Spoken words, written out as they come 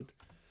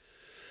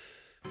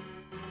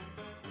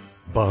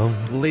Bum.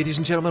 Ladies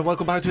and gentlemen,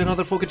 welcome back to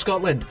another Folk in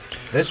Scotland.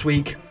 This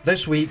week,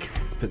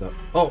 put that.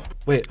 Oh,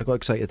 wait, I got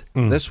excited.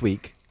 This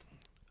week,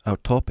 our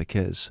topic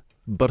is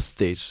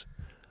birthdays.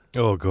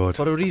 Oh God!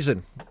 For a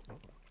reason.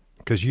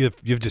 Because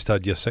you've just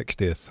had your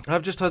 60th.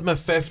 I've just had my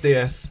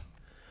 50th,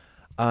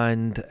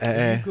 and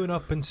Are you going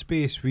up in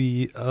space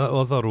with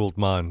other old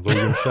man,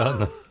 William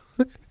Shatner?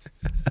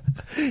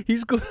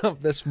 he's going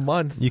up this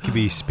month. You could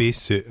be his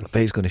spacesuit. I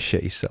bet he's going to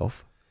shit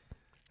himself.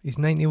 He's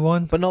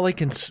 91. But not like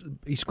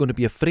he's going to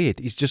be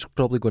afraid. He's just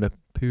probably going to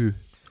poo.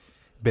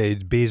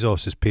 But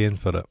Bezos is paying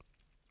for it.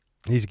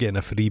 He's getting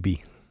a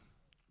freebie.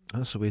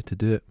 That's the way to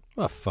do it.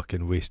 What a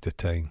fucking waste of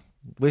time.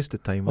 Waste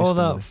of time. All Waste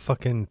that of money.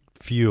 fucking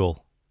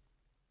fuel.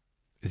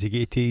 Is he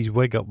going to take his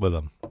wig up with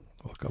him?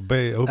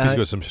 I hope he's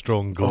got some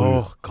strong glue.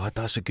 Oh God,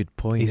 that's a good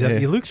point.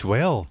 He looks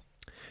well.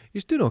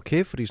 He's doing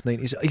okay for his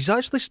 90s. He's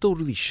actually still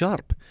really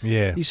sharp.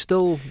 Yeah. He's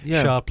still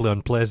Sharply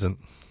unpleasant.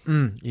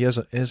 He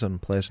is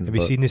unpleasant. Have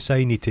you seen the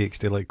sign he takes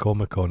to like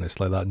Comic-Con? It's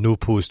like that: no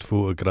post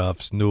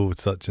photographs, no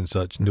such and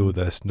such, no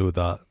this, no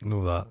that,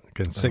 no that.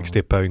 Again,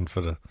 £60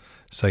 for a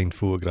signed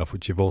photograph,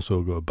 which you've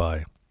also got to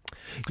buy.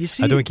 You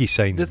see, I don't think he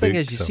signs the thing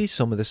books, is, you see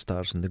some of the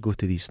stars and they go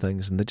to these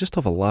things and they just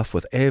have a laugh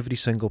with every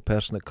single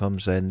person that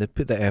comes in. They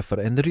put the effort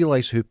in. They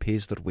realise who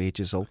pays their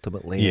wages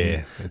ultimately.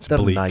 Yeah, it's they're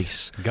bleak.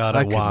 nice. Garrett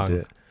I couldn't Wang. do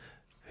it.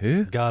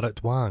 Who?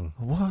 Garrett Wang.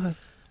 What?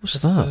 What's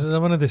This that? is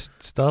one of the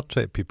Star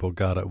Trek people,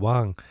 Garrett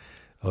Wang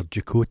or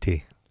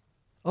Chakotay.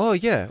 Oh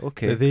yeah,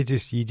 okay. But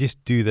you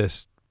just do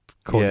this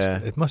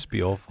constant. Yeah. It must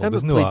be awful. Him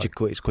There's that no played act.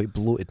 Chakotay. He's quite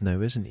bloated now,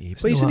 isn't he?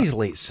 There's But he's no in act. his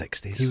late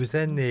 60s. He was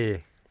in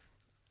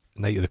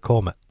Night of the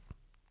Comet.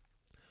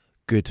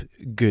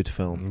 Good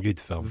film. Good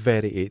film.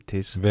 Very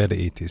 80s.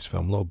 Very 80s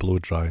film. A lot of blow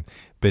drying.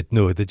 But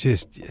no,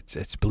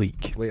 it's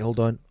bleak. Wait, hold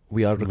on.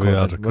 We are We recording.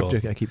 are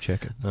recording. I keep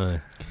checking.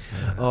 Aye.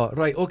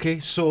 Right, okay,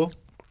 so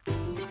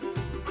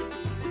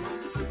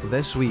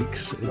this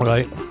week's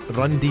Right.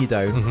 Run-D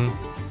down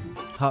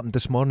Mm-hmm. happened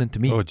this morning to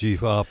me. Oh, gee,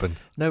 what happened?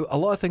 Now, a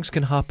lot of things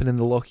can happen in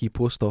the Lochee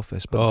post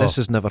office, but this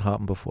has never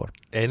happened before.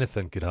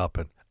 Anything could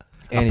happen.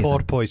 Anything. A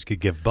porpoise could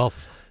give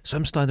birth. So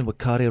I'm standing with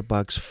carrier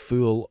bags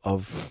full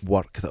of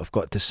work that I've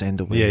got to send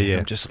away. Yeah, yeah.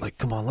 I'm just like,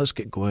 come on, let's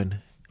get going.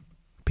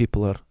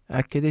 People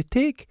are, could I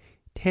take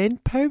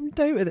 £10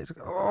 out of it?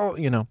 Oh,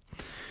 you know.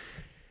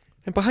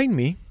 And behind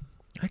me,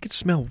 I could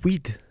smell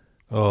weed,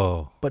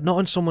 Oh, but not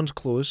on someone's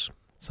clothes.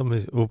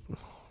 somebody's. Oh,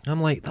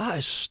 I'm like, that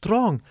is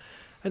strong.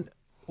 And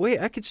wait,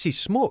 I could see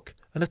smoke.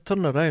 And I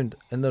turn around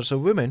and there's a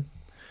woman,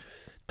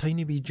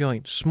 tiny wee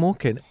joint,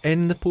 smoking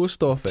in the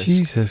post office.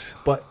 Jesus.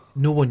 But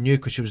no one knew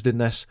because she was doing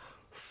this,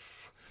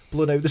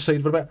 blowing out the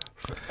side for a bit.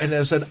 And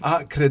there's an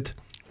acrid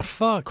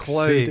Fuck.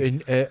 cloud,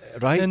 Sake.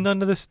 right? And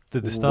none of this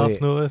did the staff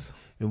Wait. notice?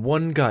 And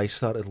one guy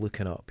started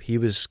looking up. He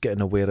was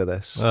getting aware of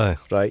this. Aye.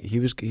 Right?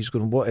 He's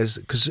going, what is...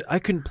 Because I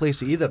couldn't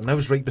place it either, and I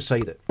was right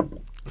beside it.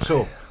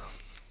 So,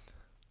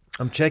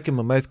 I'm checking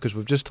my mouth because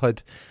we've just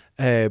had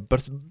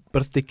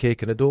birthday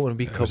cake, and I don't want to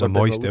be covered in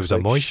what It was looks a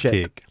like moist shit.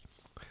 cake.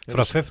 It For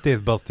a was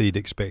 50th birthday, you'd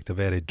expect a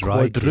very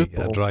dry cake.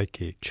 Quadruple. A dry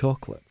cake.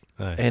 chocolate.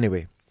 Aye.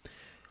 Anyway,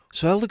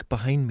 so I look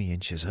behind me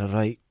and she's a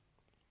right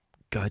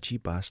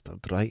gadgy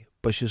bastard, right?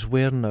 But she's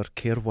wearing her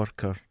care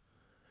worker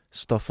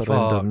stuff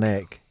around her Fuck.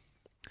 neck.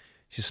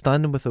 She's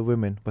standing with a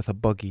woman with a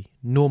buggy,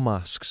 no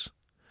masks,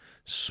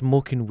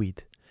 smoking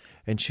weed.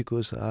 And she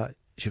goes,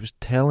 she was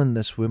telling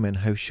this woman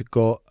how she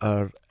got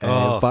her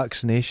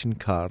vaccination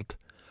card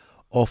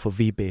off of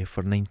eBay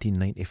for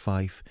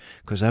 $19.95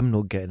 because I'm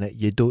not getting it.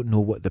 You don't know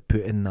what they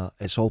put in that.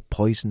 It's all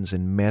poisons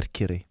and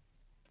mercury.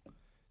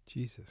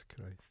 Jesus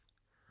Christ.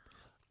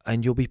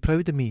 And you'll be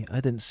proud of me.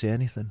 I didn't say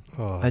anything.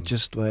 Oh. I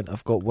just went,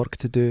 I've got work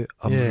to do.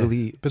 I'm Yeah,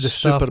 really But the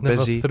super staff never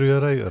busy. threw her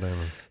out or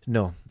anything.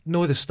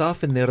 No, the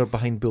staff in there are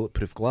behind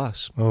bulletproof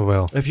glass. Oh,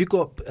 well. If you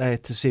got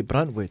to say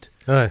Brantwood,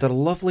 Aye. they're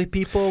lovely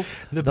people.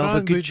 The they have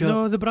a good Brantwood, job.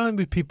 no, the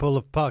Brantwood people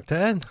have packed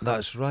it in.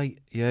 That's right.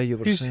 Yeah, you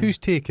were saying. Who's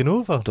taken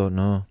over? Don't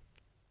know.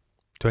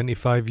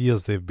 25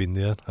 years they've been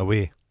there,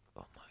 away.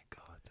 Oh my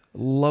God.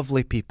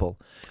 Lovely people.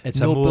 It's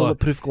no a more...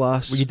 bulletproof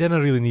glass. Well, you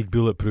didn't really need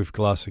bulletproof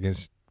glass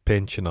against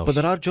pensioners. But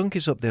there are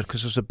junkies up there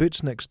because there's a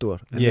Boots next door.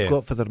 And Yeah. they've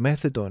got for their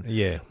methadone.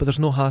 Yeah, But there's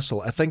no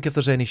hassle. I think if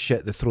there's any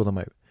shit, they throw them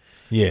out.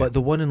 yeah. But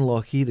the one in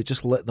Lochee, they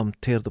just let them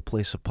tear the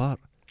place apart.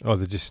 Oh,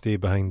 they just stay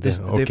behind They've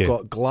it. Okay.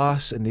 got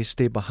glass and they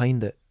stay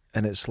behind it,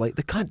 and it's like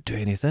they can't do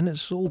anything.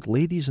 It's old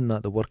ladies and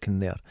that work in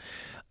there,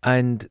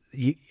 and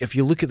if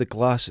you look at the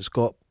glass, it's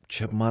got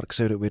chip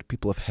marks out it where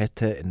people have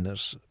hit it, and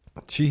there's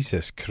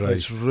Jesus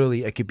Christ.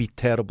 it could be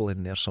terrible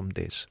in there some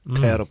days, Mm.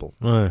 terrible.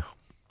 Aye.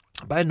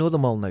 But I know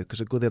them all now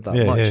because I go there that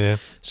Yeah, much, yeah.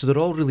 so they're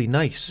all really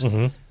nice.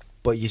 Mm-hmm.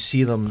 But you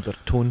see them, their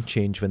tone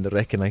change when they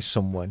recognise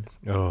someone,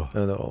 Oh.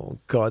 and they're, oh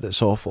God,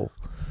 it's awful.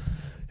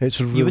 It's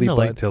You really wouldn't bad.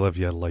 like to live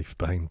your life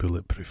behind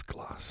bulletproof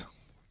glass.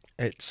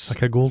 It's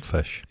Like a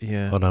goldfish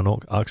yeah, or an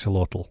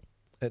axolotl.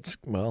 it's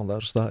well,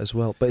 there's that as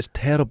well. But it's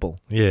terrible.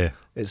 Yeah.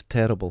 It's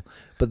terrible.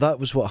 But that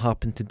was what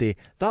happened today.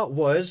 That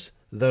was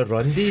the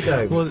Run-D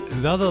down. Well,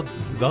 the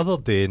other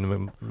day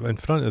in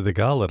front of the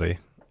gallery,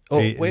 oh,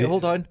 wait,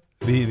 hold on.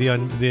 the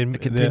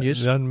It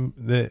continues.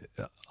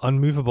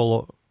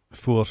 unmovable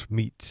force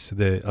meets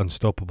the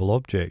unstoppable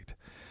object.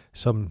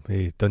 Some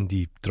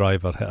Dundee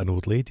driver hit an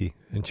old lady,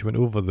 and she went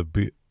over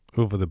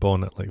the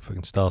bonnet like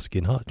fucking Starsky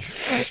and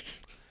Hutch.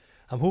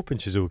 I'm hoping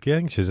she's okay. I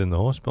think she's in the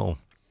hospital.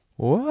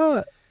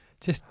 What?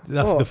 Just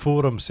the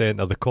Forum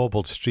Centre, the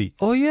cobbled street.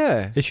 Oh,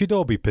 yeah. It should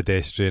all be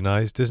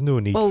pedestrianised. There's no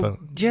need for...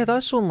 yeah,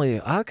 that's only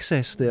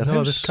access there.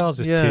 No, there's cars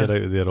just tear out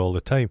of there all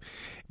the time.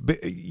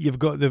 But you've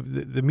got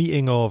the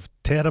meeting of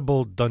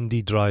terrible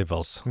Dundee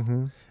drivers.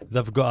 Mm-hmm.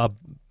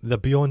 They're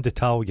beyond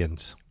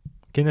Italians.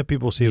 Kind of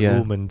people say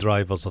Roman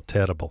drivers are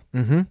terrible.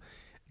 Mm-hmm.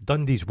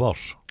 Dundee's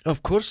worse.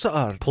 Of course they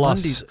are.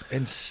 Dundee's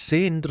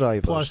insane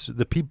drivers. Plus,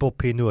 the people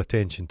pay no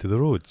attention to the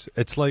roads.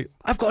 It's like...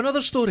 I've got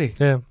another story.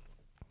 Yeah.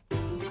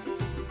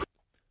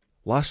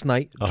 Last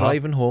night,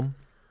 driving home,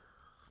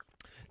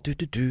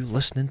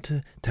 listening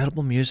to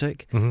terrible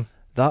music. Mm-hmm.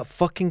 That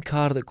fucking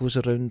car that goes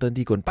around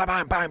Dundee going bang,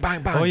 bang, bang,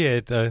 bang, bang. Oh,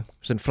 yeah.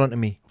 Was in front of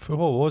me. For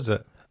what was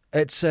it?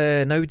 It's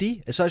an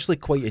Audi. It's actually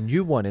quite a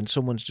new one, and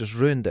someone's just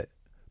ruined it.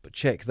 But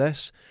check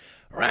this.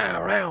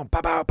 Row, row,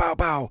 bow, bow, bow,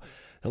 bow.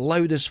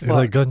 Loud as fuck.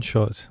 Like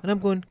gunshots. And I'm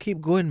going, keep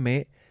going,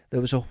 mate.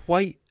 There was a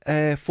white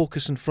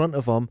Focus in front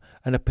of him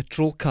and a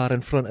patrol car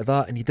in front of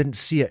that, and he didn't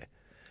see it.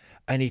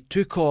 And he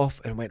took off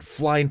and went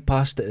flying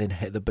past it and then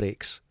hit the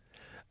brakes.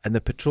 And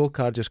the patrol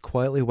car just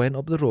quietly went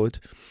up the road,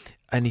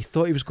 and he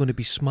thought he was going to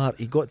be smart.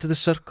 He got to the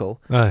circle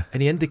and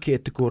he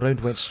indicated to go around,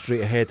 went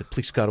straight ahead. The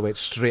police car went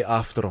straight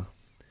after him,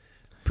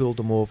 pulled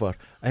him over.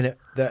 And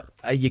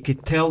you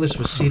could tell this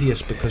was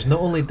serious because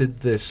not only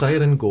did the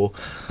siren go,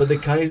 but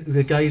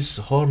the guy's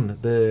horn,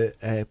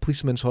 the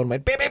policeman's horn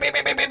went beep, beep, beep,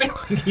 beep, beep,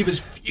 beep. He was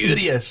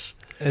furious.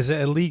 Is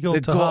it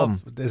illegal to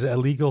have? Is it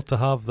illegal to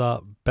have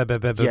that?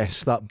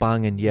 Yes, that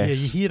banging. Yes, yeah,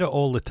 you hear it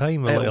all the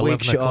time. At it like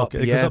wakes 11 you o'clock.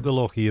 up. It goes up the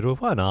Loch Hero.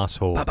 What an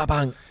asshole! Bang, bang,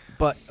 bang.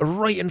 But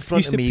right in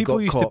front of me, people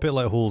used caught. to put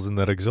like holes in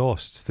their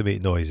exhausts to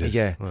make noises.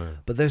 Yeah,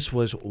 but this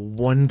was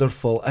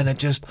wonderful, and it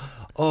just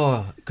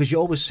because you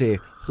always say,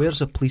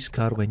 "Where's a police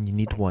car when you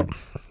need one?"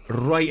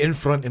 Right in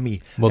front of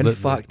me. Well, in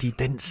fact, he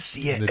didn't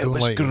see it. It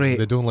was like, great.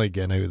 They don't like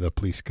getting out of their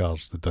police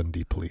cars, the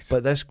Dundee police.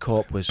 But this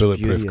cop was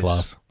bulletproof furious.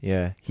 class.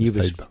 Yeah, he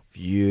was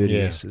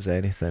furious as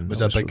anything. It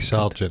was a big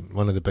sergeant,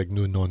 one of the big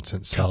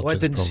no-nonsense sergeants. Well, I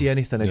didn't see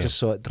anything. I just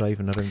saw it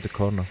driving around the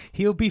corner.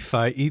 He'll be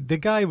fine. The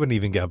guy wouldn't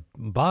even get a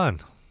ban.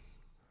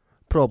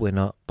 Probably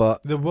not,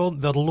 but they're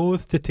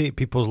loath to take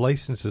people's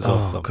licences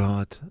off them. Oh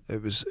God,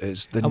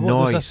 it's the noise. There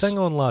was a thing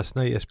on last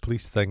night, this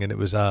police thing, and it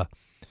was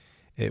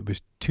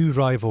two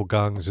rival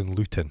gangs in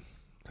Luton.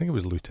 I think it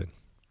was Luton,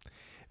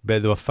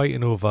 but they were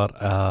fighting over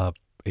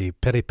a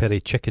peri peri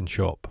chicken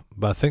shop.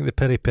 But I think the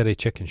peri peri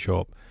chicken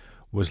shop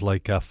was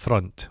like a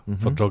front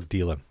for drug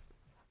dealing,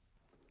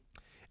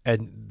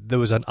 and there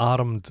was an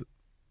armed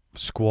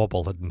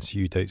squabble had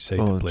ensued outside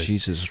the place. Oh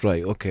Jesus!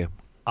 Right, okay.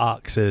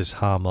 Axes,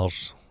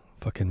 hammers,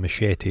 fucking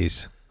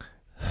machetes,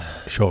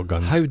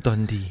 shotguns. How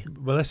Dundee?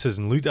 Well, this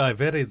isn't Luton.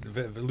 Very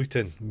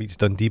Luton meets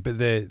Dundee, but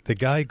the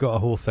guy got a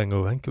whole thing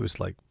of, I think it was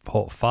like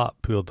hot fat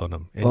poured on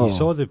him, and you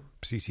saw the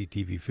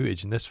CCTV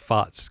footage, and this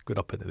fat's going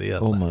up into the air.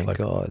 Oh my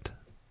God!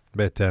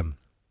 But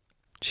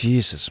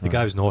Jesus, the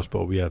guy was in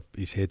hospital with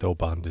his head all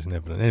bandaged and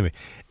everything. Anyway,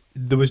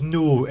 there was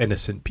no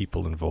innocent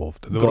people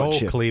involved. They were all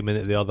claiming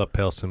that the other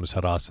person was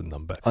harassing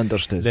them. But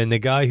understood. Then the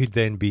guy who'd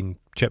then been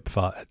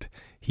chip-fatted,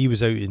 he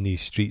was out in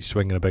these streets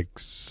swinging a big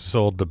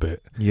sword about.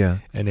 Yeah.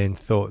 And then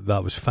thought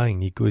that was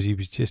fine. He goes, he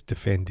was just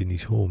defending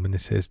his home. And he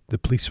says, the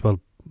police were...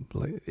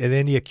 and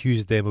then he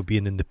accused them of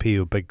being in the pay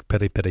of big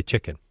peri peri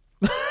chicken.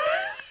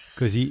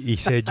 Because he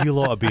said, you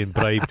lot are being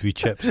bribed with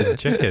chips and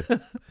chicken.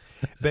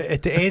 But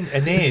at the end...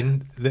 And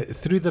then,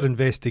 through their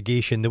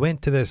investigation, they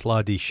went to this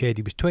laddie's shed.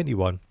 He was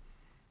 21.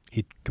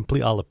 He'd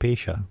complete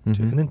alopecia.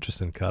 An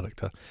interesting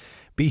character.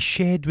 But his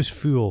shed was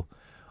full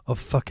of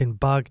fucking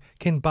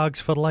bags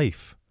for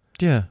life.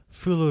 Yeah.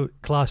 Full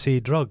of Class A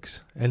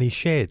drugs in his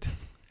shed.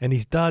 And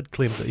his dad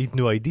claimed that he'd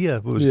no idea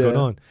what was going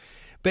on.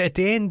 But at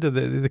the end of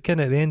the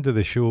end of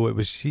the show, it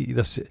was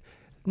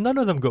none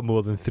of them got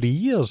more than 3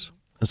 years.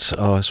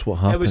 That's what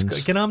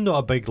happens. I'm not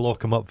a big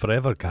lock him up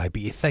forever guy,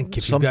 but you think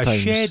if you've got a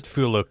shed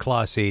full of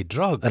Class A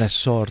drugs and a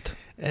sword,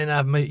 and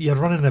you're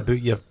running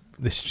about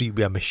the street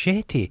with a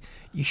machete,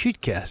 you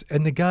should get.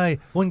 And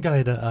one guy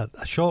had a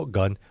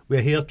shotgun with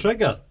a hair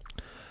trigger.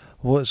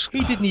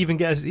 He didn't even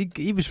get his...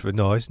 He was...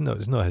 No, it's not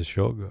his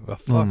shotgun.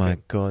 Oh my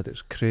God,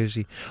 it's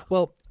crazy.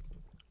 Well,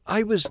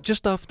 I was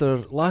just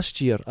last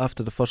year,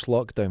 after the first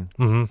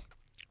lockdown,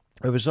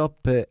 I was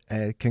up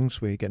at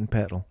Kingsway getting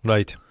petrol.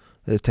 Right.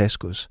 At the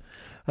Tesco's.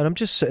 And I'm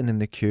just sitting in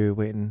the queue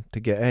waiting to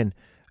get in.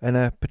 And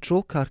a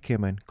patrol car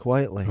came in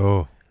quietly.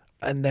 Oh.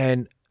 And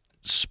then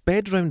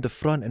sped round the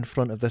front in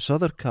front of this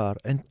other car,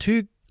 and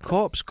two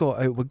cops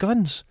got out with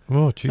guns.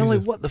 Oh, Jesus. And I'm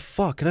like, what the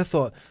fuck? And I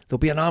thought, there'll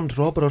be an armed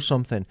robber or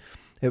something.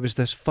 It was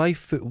this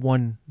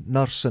 5'1"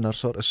 nurse in her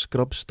sort of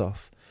scrub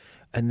stuff,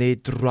 and they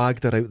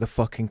dragged her out the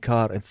fucking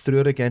car and threw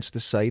her against the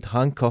side,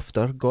 handcuffed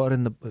her,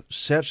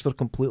 searched her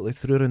completely,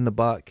 threw her in the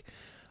back.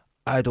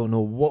 I don't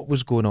know what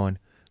was going on,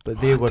 but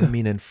they were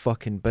meaning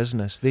fucking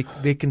business.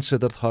 They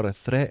considered her a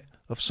threat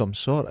of some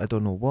sort. I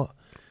don't know what.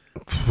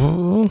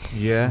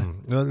 Yeah.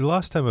 Well, the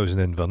last time I was in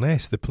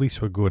Inverness, the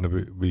police were going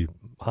about with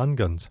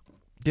handguns.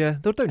 Yeah,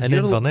 they're down In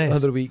here Inverness. the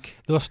other week.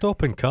 They were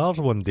stopping cars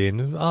one day and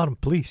there were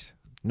armed police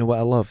You know what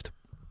I loved?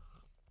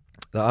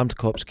 The armed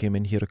cops came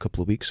in here a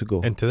couple of weeks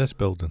ago. into this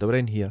building. They were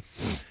in here.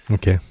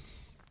 Okay.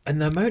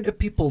 And the amount of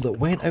people that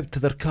went out to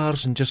their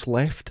cars and just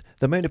left,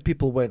 the amount of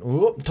people went,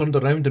 turned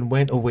around and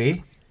went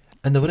away,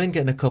 and they were in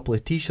getting a couple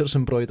of T-shirts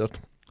embroidered.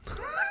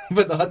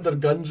 But they had their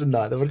guns and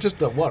that. They were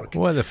just at work.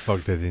 Why the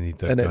fuck did they need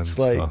their And guns it's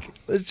like,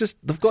 for? it's just,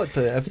 they've got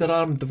to, if they're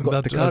armed, they've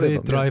got to Are carry they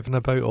them. driving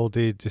about all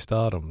day just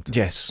armed?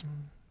 Yes.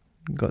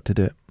 Got to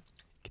do it.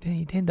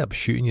 You'd end up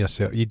shooting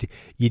yourself.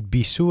 You'd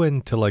be so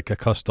into like a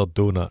custard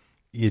donut,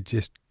 you'd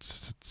just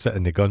sit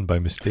in the gun by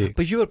mistake.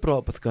 But you were brought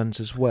up with guns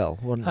as well,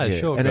 weren't you?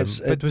 Shotgun,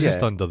 but it was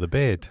just under the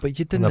bed. But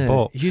you in a didn't.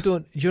 box.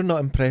 You're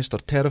not impressed or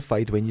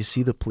terrified when you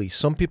see the police.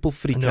 Some people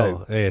freak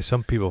out. Yeah,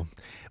 some people.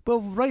 Well,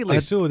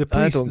 rightly so. The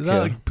police, don't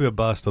that care. poor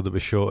bastard that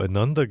was shot in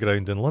the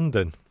underground in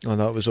London, Oh,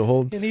 that was a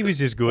whole and he was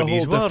just going to whole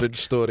his work. different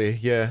story.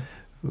 Yeah,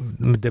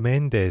 De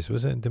Mendes,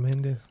 was it? De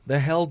Mendes? they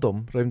held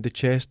him round the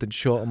chest and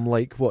shot him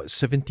like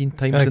 17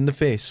 times in the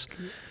face.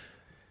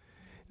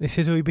 They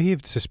said, he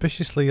behaved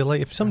suspiciously. You're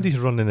like, if somebody's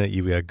running at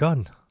you with a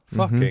gun,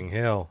 fucking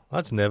hell,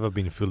 that's never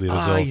been fully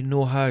resolved. I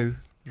know how.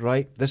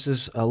 Right, this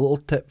is a little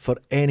tip for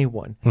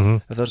anyone.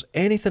 Mhm. If there's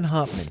anything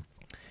happening,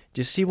 do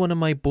you see one of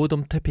my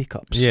Bodum tippy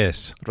cups?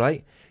 Yes.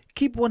 Right?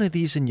 Keep one of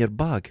these in your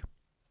bag,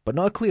 but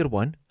not a clear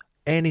one,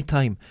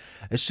 anytime.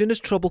 As soon as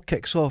trouble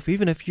kicks off,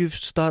 even if you've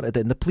started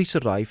it and the police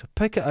arrive,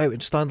 pick it out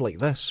and stand like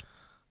this.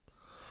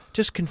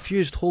 Just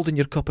confused, holding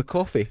your cup of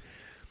coffee.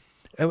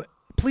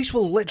 Police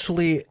will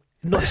literally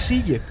not see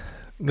you.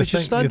 Because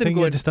you're standing you're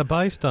going, just a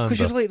bystander. because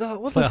you're like that,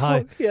 what It's the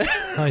like fuck? Yeah.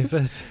 High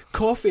vis.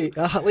 Coffee,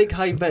 like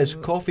high vis,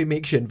 coffee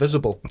makes you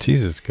invisible.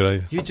 Jesus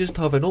Christ. You just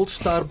have an old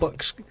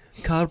Starbucks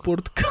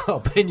cardboard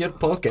cup in your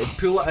pocket,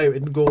 pull it out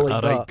and go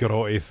like A right that.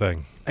 grotty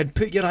thing. And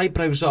put your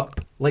eyebrows up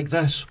like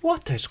this.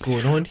 What is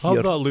going on How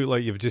here? that look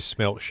like you've just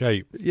smelt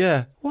shite?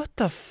 Yeah. What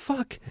the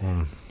fuck?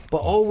 But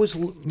always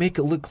make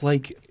it look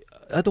like,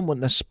 I don't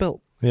want this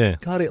spilt. Yeah.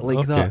 Carry it like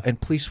Okay. that and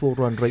police will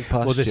run right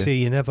past Well, they you. say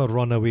you never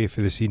run away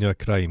from the scene of a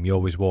crime, you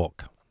always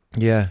walk.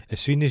 Yeah. As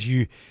soon as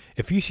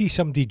if you see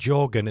somebody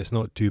jogging, it's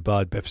not too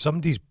bad. But if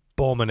somebody's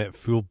bombing it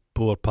full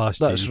bore past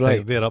That's you right.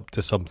 think they're up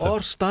to something.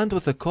 Or stand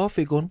with a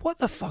coffee going, what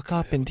the fuck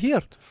happened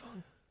here?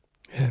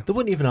 Yeah. They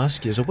wouldn't even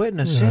ask you as a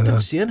witness. Yeah, I I know. didn't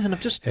see anything. I've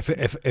just...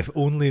 If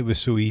only it was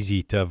so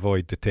easy to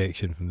avoid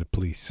detection from the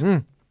police.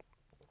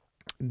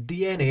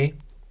 DNA,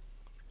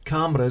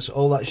 cameras,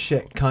 all that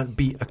shit can't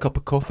beat a cup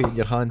of coffee in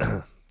your hand.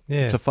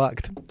 Yeah. It's a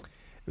fact.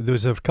 There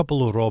was a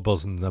couple of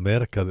robbers in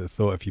America that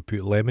thought if you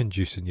put lemon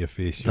juice in your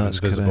face, you're That's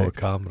invisible correct.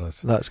 to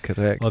cameras. That's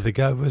correct. Oh, the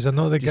guy was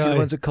another Do you see guy. the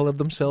ones that coloured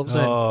themselves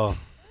in? Oh,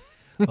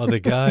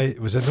 the guy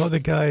was another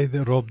guy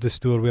that robbed the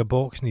store with a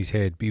box in his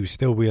head, but he was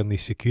still wearing the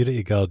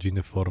security guard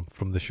uniform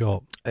from the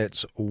shop.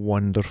 It's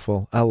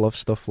wonderful. I love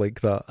stuff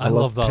like that. I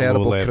love that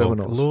terrible low-level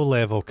criminals.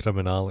 low-level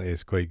criminality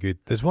is quite good.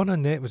 There's one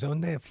on was it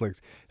on Netflix?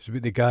 It's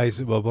about the guys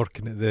that were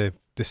working at the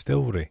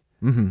distillery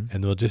Mm-hmm.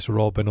 and they were just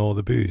robbing all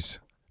the booze.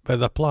 But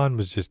their plan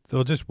was they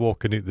were just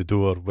walking out the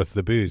door with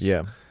the booze.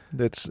 Yeah,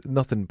 it's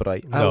nothing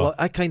bright. No.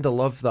 I kind of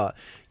love that.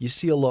 You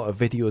see a lot of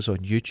videos on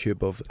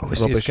YouTube of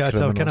It's rubbish got a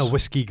criminals. kind of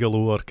whiskey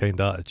galore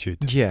kind of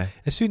attitude. Yeah.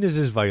 As soon as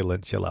there's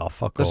violence, you're like, oh,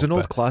 fuck There's off. an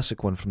old but-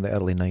 classic one from the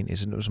early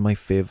 90s, and it was my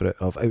favourite,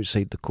 of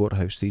outside the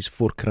courthouse. These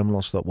four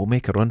criminals thought, we'll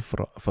make a run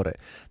for it.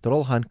 They're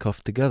all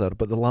handcuffed together,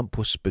 but the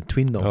lampposts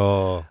between them,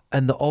 Oh,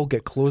 and they all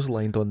get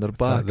clotheslined on their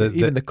back. that?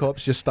 Even the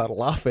cops just start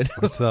laughing.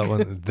 what's that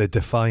one? The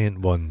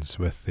Defiant ones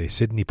with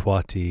Sidney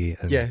Poitier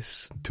and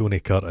Yes. Tony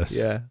Curtis.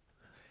 Yeah.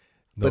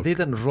 No, But they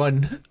didn't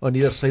run on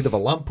either side of a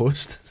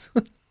lamppost.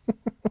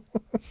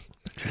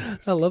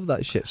 I love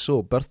that shit.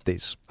 So,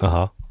 birthdays,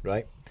 uh-huh.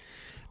 right?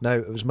 Now,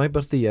 it was my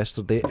birthday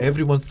yesterday.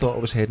 Everyone thought I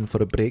was heading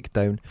for a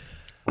breakdown.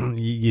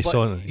 You But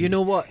saw you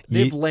know what?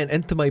 you- They've lent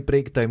into my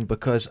breakdown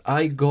because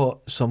I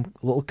got some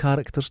little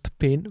characters to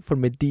paint for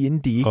my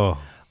D&D. Oh,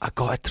 I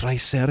got a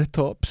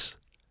Triceratops.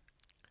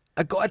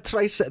 I got a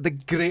Triceratops, the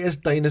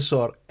greatest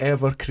dinosaur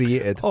ever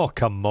created. oh,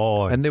 come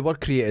on. And they were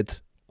created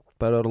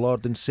by our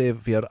Lord and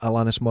Saviour,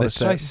 Alanis The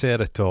Morissette.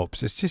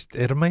 Triceratops,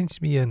 it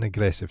reminds me of an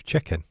aggressive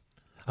chicken.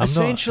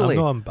 Essentially,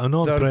 I'm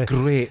not they're impressed.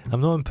 great.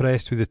 I'm not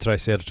impressed with the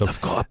Triceratops.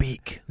 They've got a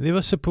beak. They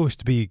were supposed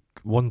to be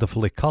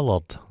wonderfully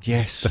coloured, I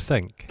Yes.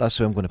 think, That's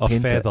how I'm going to or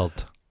paint it.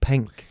 feathered.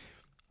 Pink.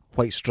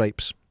 White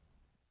stripes.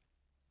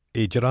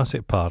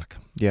 Jurassic Park.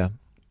 Yeah.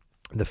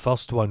 The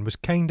first one was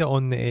kind of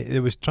on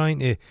it was trying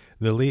to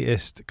the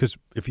latest, because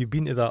if you've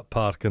been to that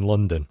park in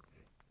London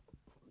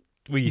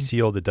where you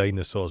see all the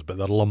dinosaurs but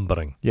they're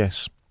lumbering,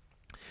 Yes.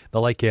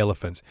 they're like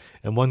elephants,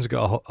 and one's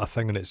got a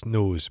thing on its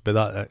nose but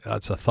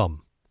that's a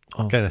thumb,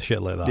 Oh. kind of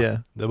shit like that. Yeah.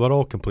 They were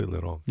all completely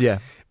wrong. Yeah.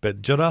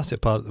 But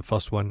Jurassic Park, the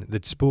first one,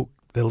 they'd spoke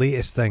the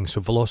latest thing, so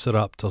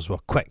velociraptors were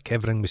quick,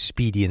 everything was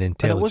speedy and And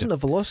it intelligent. wasn't a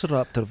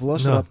velociraptor.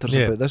 Velociraptor's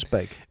yeah. about this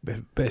big.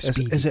 but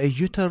speedy. Is it a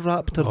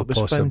Utahraptor Oh, that was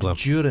possibly. found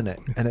during it,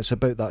 and it's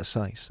about that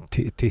size?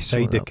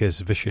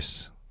 Tysidicus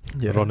vicious,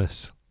 Yeah.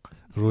 runus.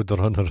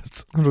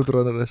 Roadrunners.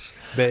 Roadrunners.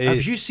 But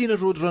Have you seen a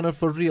Roadrunner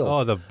for real?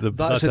 Oh,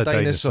 that's a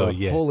dinosaur.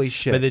 Yeah. Holy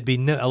shit! But they'd be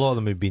a lot of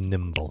them would be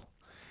nimble,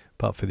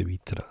 apart for the wee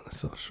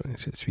tyrannosaurus.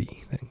 Right? It's a wee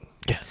thing.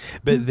 Yeah.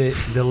 But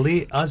the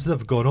late as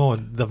they've gone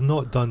on, they've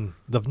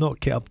not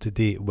kept up to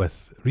date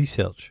with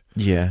research.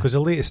 Yeah. Because the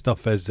latest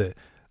stuff is that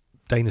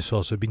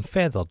dinosaurs have been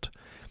feathered,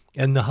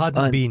 and they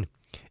hadn't been.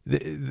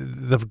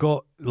 They've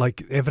got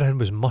like everything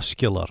was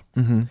muscular.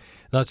 Mm-hmm.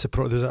 That's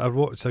I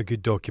watched a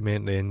good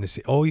documentary, and they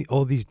say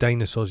all these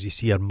dinosaurs you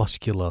see are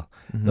muscular.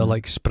 Mm-hmm. They're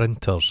like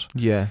sprinters.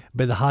 Yeah.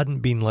 But they hadn't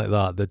been like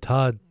that.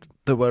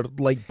 They were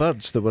like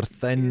birds. They were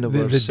thin. They'd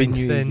been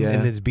sinewy, thin, yeah.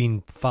 and there's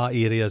been fat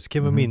areas.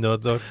 Can I mean?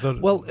 They're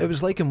Well, it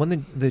was like in one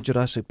of the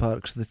Jurassic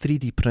Parks, the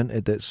 3D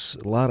printed its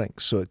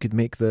larynx so it could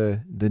make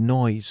the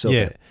noise of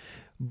it.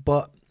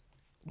 But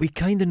we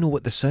kind of know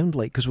what they sound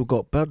like because we've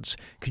got birds.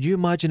 Could you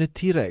imagine a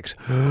T-Rex?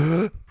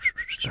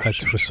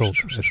 It's whistled.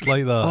 It's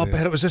like that. Oh,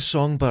 but it was a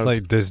songbird. It's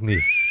like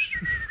Disney.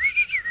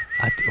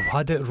 I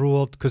had it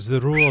roared because the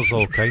roars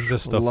all kinds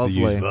of stuff.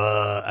 Lovely. They use.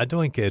 I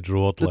don't think it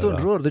roared They like don't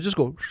that. roar. They just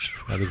go.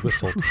 They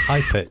whistled.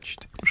 High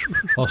pitched.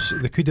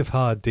 They could have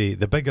had the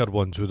bigger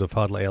ones would have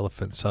had like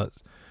elephants.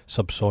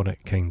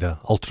 Subsonic kind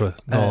of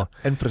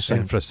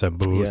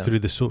infrasound through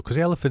the soul, because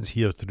elephants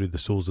hear through the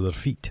soles of their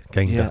feet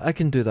kind of. Yeah, I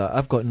can do that.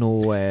 I've got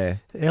no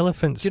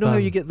elephants. Do you know how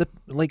you get the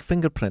like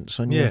fingerprints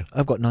on your?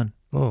 I've got none.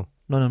 Oh,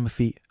 none on my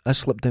feet. I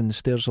slip down the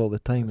stairs all the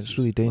time. It's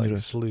really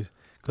dangerous.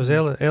 Because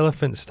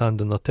elephants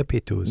stand on their tippy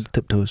toes.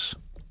 Tiptoes.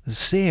 The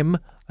same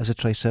as a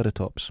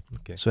triceratops.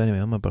 Okay. So anyway,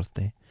 on my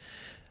birthday,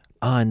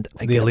 and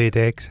they laid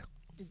eggs.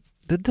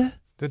 Did they?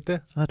 Did they?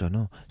 I don't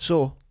know.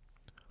 So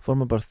for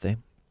my birthday,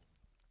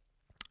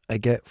 I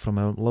get from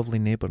our lovely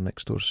neighbour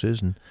next door,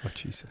 Susan,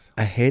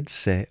 a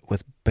headset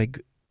with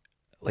big,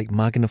 like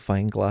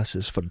magnifying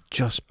glasses for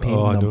just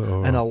painting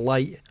them, and a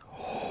light.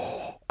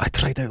 I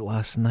tried out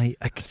last night.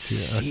 I could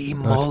see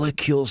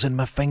molecules in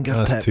my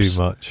fingertips. That's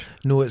too much.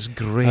 No, it's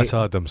great. That's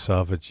Adam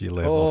Savage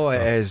level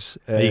stuff. It is.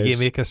 Are you going to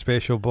make a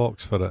special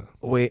box for it?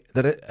 Wait,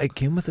 it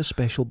came with a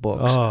special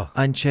box.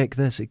 And check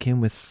this, it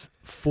came with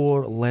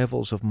 4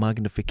 levels of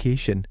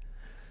magnification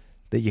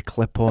that you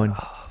clip on.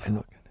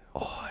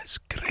 It's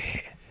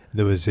great.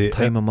 There was a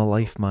time of my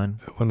life, man.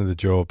 One of the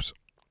jobs,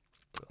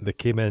 they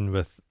came in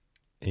with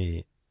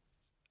it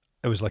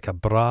was like a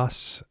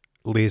brass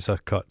laser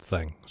cut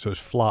thing, so it was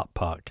flat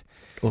pack.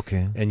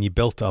 Okay. And you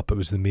built it up. It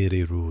was the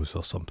Mary Rose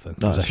or something.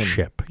 It was a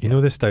ship. You know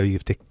the style you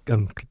have to.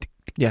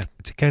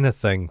 It's a kind of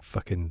thing.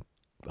 Fucking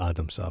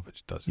Adam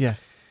Savage does. Yeah.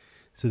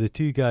 So the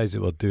 2 guys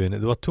that were doing it,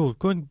 they were told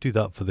go and do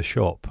that for the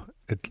shop.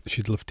 It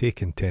should have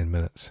taken 10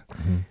 minutes.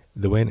 Mm-hmm.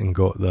 They went and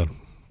got their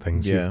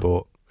things you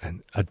bought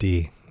in a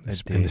day.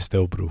 And they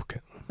still broke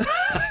it.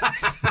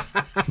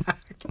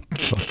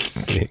 Fuck's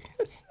sake.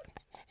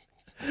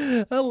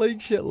 I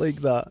like shit like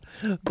that.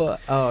 But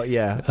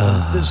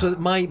so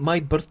my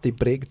birthday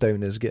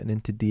breakdown is getting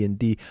into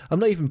D&D. I've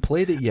not even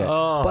played it yet,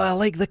 but I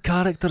like the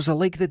characters. I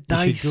like the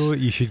dice.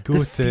 You should go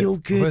to feel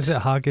good. What is it?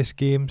 Haggis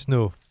Games?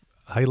 No,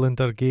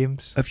 Highlander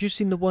Games. Have you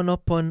seen the one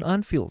up on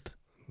Anfield?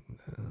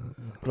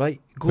 Right,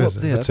 go up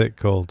there. What's it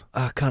called?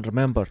 I can't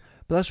remember.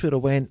 But that's where I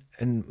went,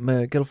 and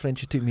my girlfriend,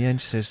 she took me in.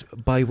 She says,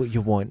 "Buy what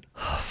you want."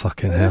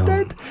 Fucking hell!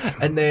 I did.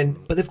 And then,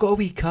 but they've got a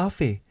wee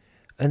cafe,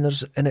 and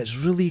it's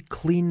really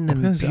clean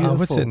and beautiful.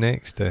 What's it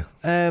next to?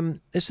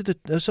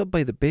 It's up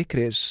by the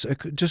bakery. It's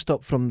just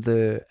up from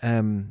the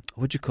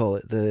what do you call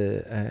it?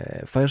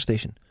 The fire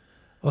station.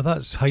 Oh,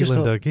 that's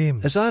Highlander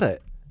Games. Is that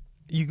it?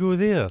 You go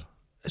there.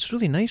 It's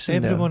really nice.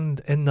 Everyone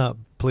in that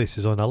place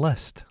is on a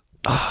list.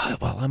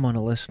 Well, I'm on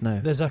a list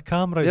now. There's a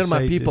camera outside. They're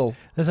my people.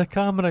 There's a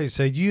camera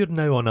outside. You're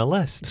now on a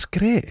list. It's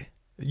great.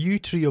 You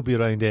 3 will be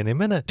around any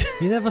minute.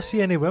 You never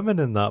see any women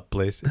in that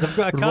place. They've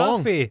got a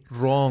cafe.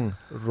 Wrong.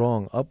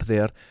 Up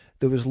there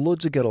was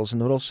loads of girls,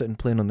 and they were all sitting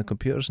playing on the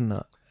computers and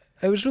that.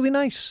 It was really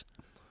nice.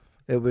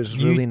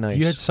 Really nice.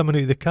 You had someone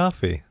out of the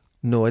cafe?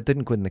 No, I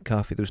didn't go in the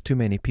cafe. There was too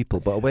many people.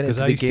 But I went into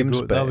the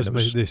games bit. That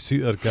was the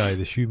suitor guy,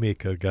 the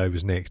shoemaker guy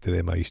was next to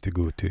them. I used to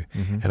go to,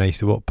 and I used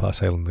to walk past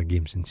Highlander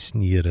Games and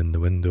sneer in the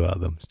window at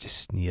them. Just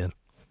sneer.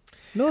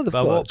 No,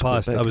 I walked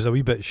past. I was a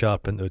wee bit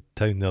sharp into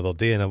town the other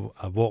day, and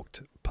I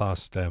walked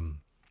past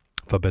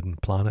Forbidden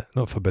Planet,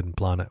 not Forbidden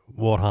Planet,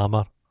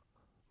 Warhammer.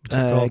 What's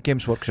it called?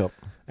 Games Workshop.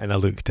 And I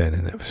looked in,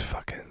 and it was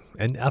fucking.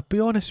 And I'll be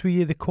honest with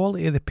you, the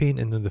quality of the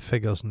painting and the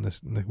figures in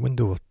the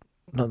window were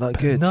not that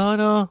good.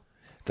 No.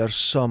 There's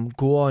some.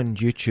 Go on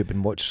YouTube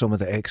and watch some of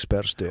the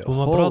experts do it.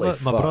 Well,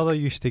 my brother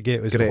used to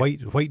get a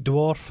white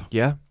dwarf.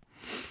 Yeah.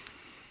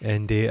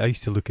 And I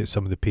used to look at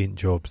some of the paint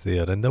jobs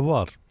there, and they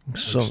were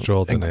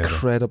extraordinary,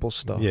 incredible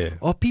stuff. Yeah.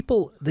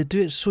 People, they do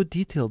it so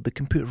detailed. They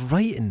can put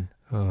writing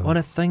on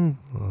a thing.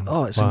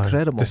 It's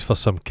incredible. Just for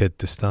some kid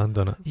to stand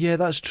on it. Yeah,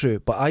 that's true.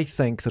 But I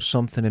think there's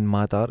something in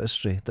mad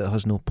artistry that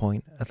has no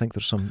point. I think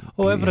there's some.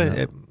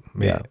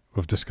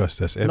 We've discussed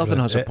this. Nothing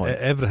has a point.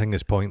 Everything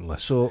is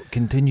pointless. So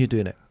continue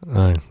doing it.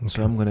 Aye. Okay.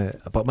 So I'm gonna.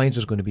 But mine's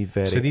is going to be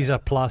very. So these are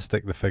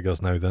plastic. The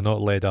figures now. They're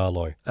not lead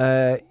alloy.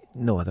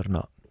 No, they're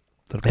not.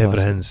 They're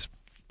everything's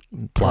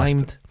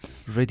primed,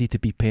 ready to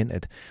be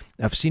painted.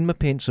 I've seen my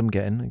paints I'm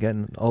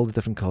getting all the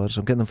different colours.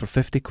 I'm getting them for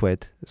 50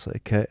 quid. It's like a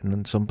kit and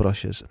then some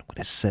brushes. And I'm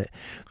going to sit.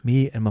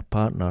 Me and my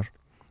partner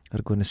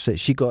are going to sit.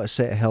 She got a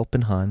set of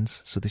helping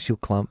hands so that she'll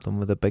clamp them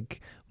with a big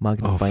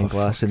magnifying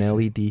glass and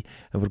LED,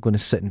 and we're going to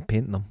sit and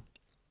paint them.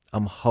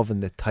 I'm having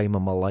the time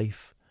of my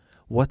life.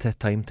 What a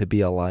time to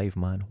be alive,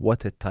 man.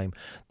 What a time.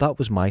 That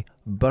was my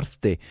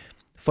birthday.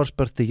 First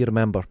birthday you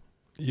remember?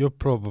 You'll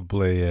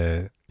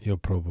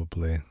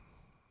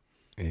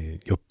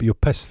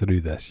piss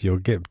through this. You'll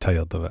get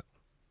tired of it.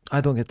 I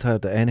don't get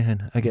tired of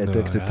anything. I get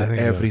addicted to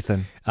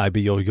everything. But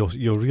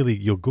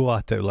you'll go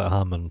at it like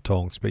hammer and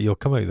tongs, but you'll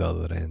come out the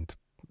other end.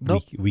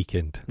 Nope.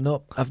 Weekend.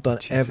 No, I've done.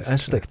 I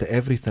stick to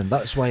everything.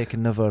 That's why I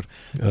can never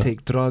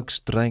take drugs,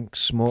 drink,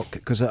 smoke,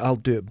 because I'll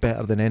do it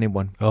better than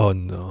anyone. Oh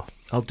no,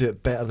 I'll do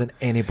it better than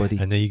anybody.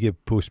 And then you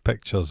get post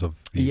pictures of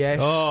these. Yes.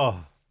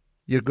 Oh,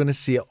 you're going to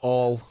see it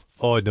all.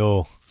 Oh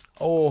no.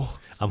 Oh,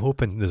 I'm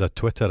hoping there's a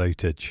Twitter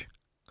outage.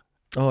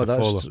 Oh,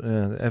 that's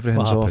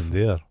everything's off. What happened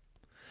there?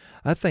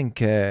 I think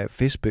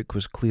Facebook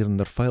was clearing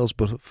their files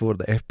before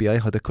the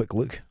FBI had a quick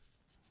look.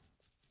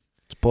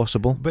 It's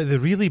possible. But the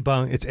really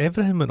it's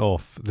everything went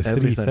off.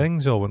 Three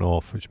things all went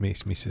off, which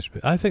makes me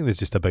suspicious. I think there's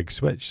just a big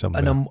switch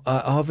somewhere. And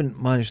I haven't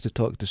managed to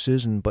talk to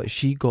Susan, but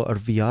she got her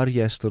VR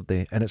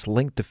yesterday and it's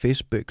linked to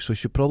Facebook, so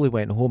she probably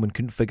went home and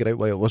couldn't figure out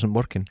why it wasn't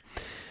working.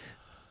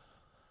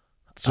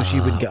 So she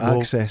wouldn't get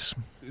access.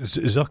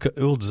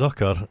 Old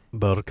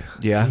Zuckerberg.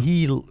 Yeah.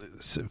 He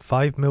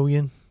 5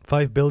 billion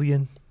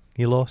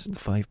he lost.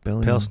 5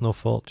 billion. Personal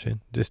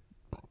fortune. Just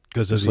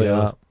because of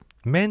that.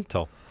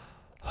 Mental.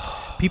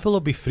 People will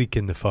be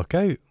freaking the fuck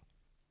out.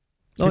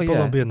 People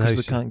will be in the house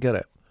because they can't get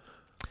it.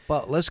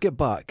 But let's get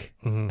back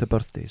to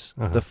birthdays.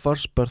 The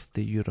first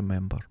birthday you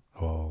remember.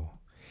 Oh.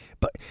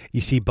 But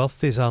you see,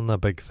 birthdays aren't a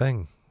big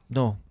thing.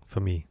 No. For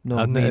me.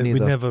 No, me neither.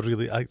 We never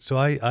really... I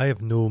have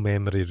no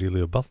memory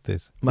really of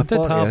birthdays. My 40th. I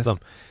did have them.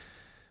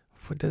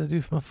 What did I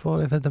do for my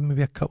 40th? I had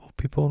maybe a couple of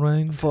people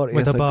around. 40th,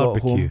 with a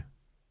barbecue.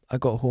 I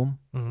got home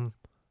and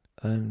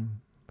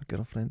my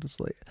girlfriend was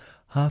like,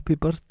 happy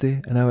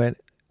birthday. And I went,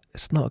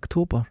 it's not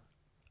October.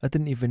 I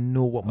didn't even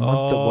know what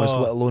month it was,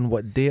 let alone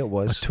what day it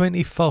was. My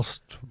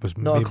 21st was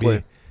not a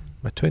clue.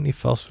 My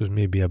 21st was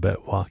maybe a bit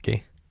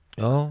wacky.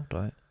 Oh,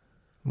 right.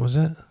 Was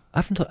it?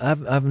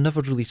 I've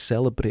never really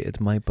celebrated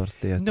my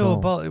birthday at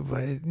all.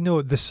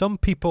 No, there's some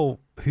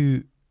people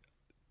who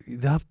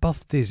they have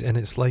birthdays and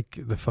it's like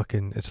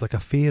it's like a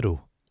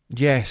pharaoh.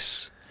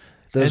 Yes.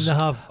 And they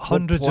have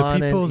hundreds of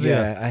people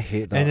there. Yeah, I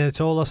hate that. And it's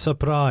all a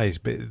surprise,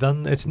 but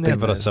then it's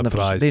never a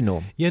surprise. They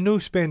know. You know,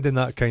 spending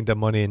that kind of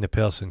money and the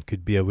person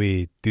could be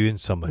away doing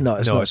something. No,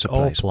 it's not a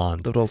surprise. All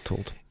planned. They're all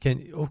told.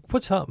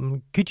 What's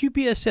happened? Could you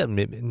be a certain...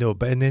 No,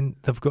 but and then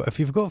if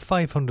you've got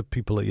 500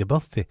 people at your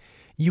birthday,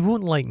 you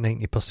won't like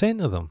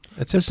 90% of them.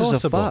 It's impossible. This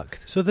is a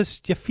fact. So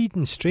you're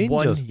feeding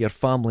strangers. One, your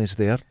family's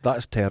there.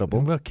 That's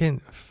terrible. Well,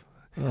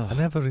 I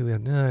never really...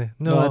 No,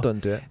 I don't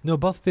do it. No,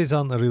 birthdays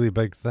aren't a really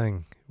big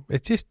thing.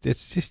 It's just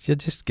you're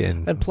just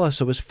getting... And plus,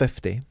 I was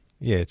 50.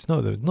 Yeah, it's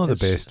not the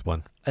best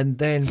one. And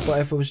then, but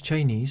if I was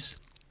Chinese,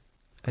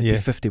 I'd be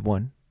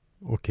 51.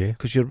 Okay.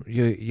 Because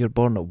you're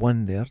born at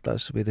 1 there.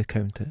 That's the way they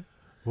count it.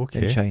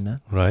 Okay. In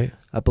China. Right.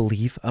 I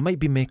believe. I might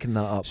be making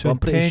that up. So but I'm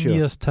pretty in 10 sure.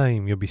 years'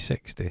 time, you'll be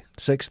 60.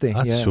 60,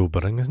 That's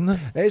sobering, isn't it?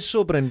 It's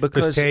sobering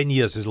because 10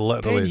 years is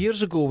literally... 10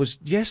 years ago was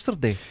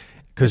yesterday.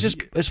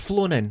 It's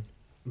flown in.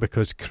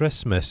 Because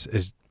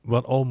we're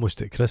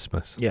almost at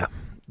Christmas. Yeah.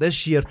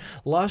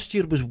 Last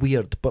year was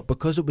weird, but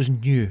because it was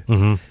new,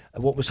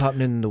 what was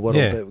happening in the world,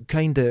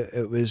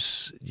 it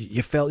was,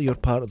 you felt you were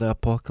part of the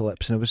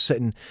apocalypse, and I was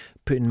sitting,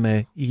 putting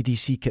my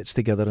EDC kits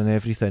together and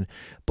everything.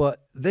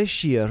 But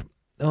this year,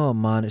 oh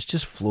man, it's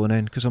just flown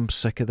in because I'm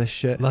sick of this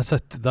shit.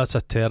 That's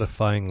a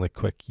terrifyingly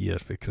quick year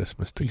for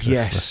Christmas to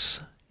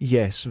Christmas.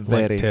 Yes,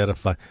 very. Like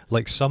terrifying.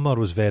 Like summer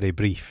was very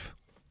brief.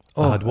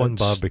 I had one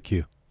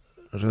barbecue.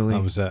 Really?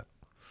 That was it.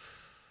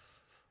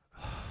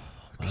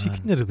 Because you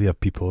can really have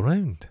people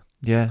around.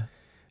 Yeah.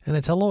 And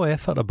it's a lot of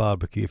effort a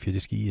barbecue if you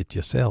just eat it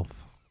yourself.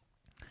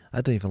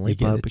 I don't even like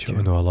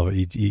barbecue. No, I love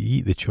it. You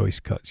eat the choice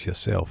cuts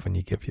yourself and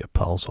you give your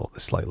pals all the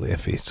slightly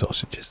iffy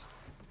sausages.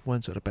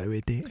 Ones are about a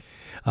date.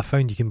 I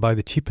found you can buy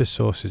the cheapest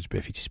sausage, but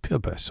if you just put a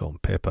bit of salt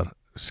and pepper,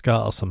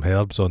 scatter some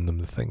herbs on them,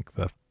 they think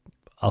they're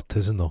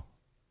artisanal.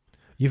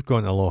 You've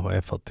gone a lot of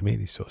effort to make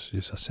these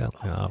sausages. I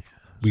certainly have.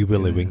 Wee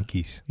willy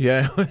winkies.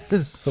 Yeah.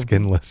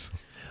 Skinless.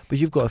 But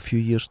you've got a few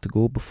years to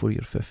go before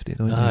you're 50,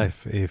 don't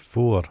you?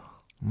 4.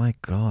 My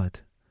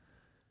God,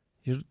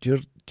 you're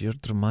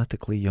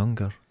dramatically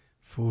younger.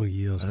 4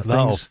 years.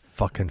 That'll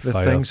fucking the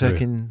fire things through. I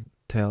can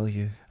tell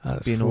you,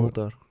 being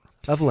older.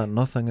 I've learnt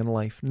nothing in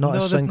life. Not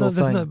a single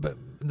thing. But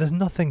there's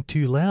nothing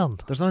to learn.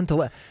 There's nothing to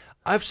learn.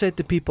 I've said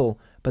to people,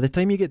 by the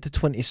time you get to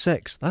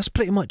 26, that's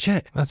pretty much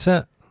it. That's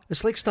it.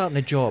 It's like starting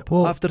a job.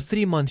 Well, after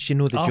 3 months, you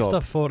know the job.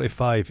 After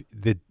 45,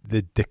 the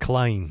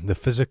decline, the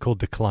physical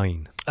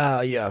decline.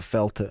 Yeah, I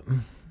felt it.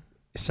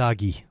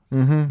 Saggy.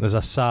 Mm-hmm. There's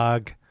a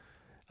sag.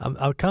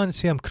 I can't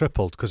say I'm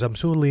crippled because I'm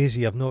so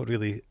lazy. I've not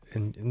really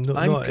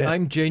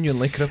I'm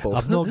genuinely crippled.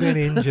 I've not got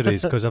any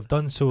injuries because I've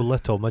done so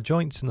little. My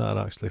joints and that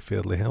are actually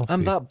fairly healthy.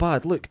 I'm that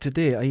bad. Look,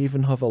 today I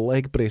even have a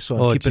leg brace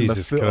on, keeping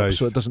Jesus my foot Christ. up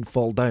so it doesn't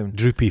fall down.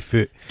 Droopy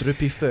foot.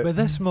 But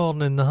this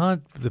morning they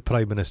had the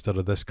Prime Minister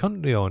of this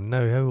country on.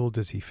 Now, how old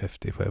is he?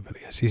 50, whatever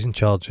he is. He's in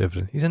charge of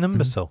everything. He's an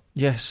imbecile.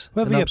 Yes.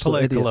 Whatever your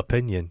political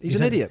opinion. He's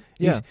an idiot.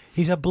 Yeah.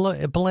 He's a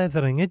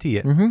blethering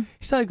idiot. Mm-hmm.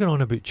 He started going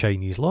on about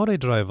Chinese lorry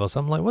drivers.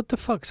 I'm like, what the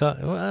fuck's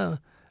that?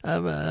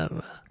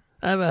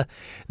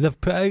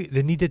 They've put out,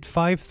 they needed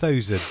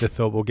 5,000. They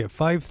thought, we'll get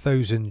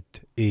 5,000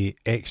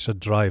 extra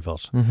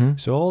drivers. Mm-hmm.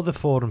 So all the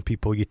foreign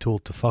people you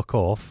told to fuck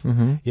off,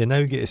 you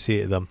now get to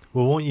say to them,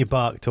 we want you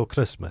back till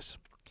Christmas.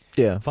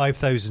 Yeah.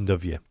 5,000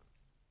 of you.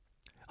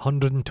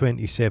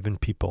 127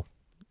 people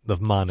they've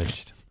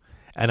managed.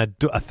 And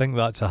I think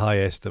that's a high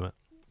estimate.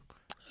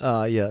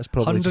 Yeah, it's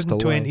probably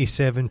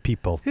 127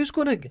 people.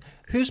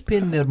 Who's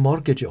paying their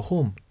mortgage at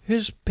home?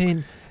 Who's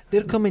paying?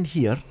 They're coming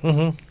here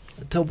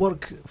to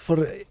work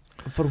for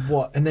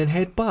what, and then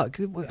head back.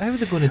 How are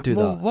they going to do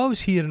that? What I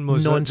was hearing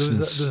was nonsense.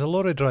 There's a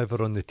lorry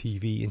driver on the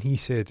TV, and he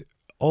said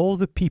all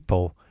the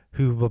people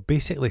who were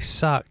basically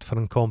sacked for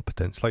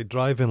incompetence, like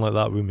driving like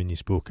that woman you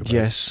spoke about.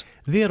 Yes,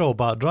 they're all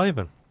bad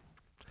driving.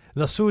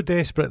 They're so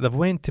desperate they've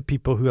went to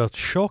people who are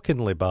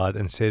shockingly bad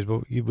and says,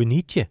 "Well, we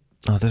need you."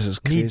 Oh, this is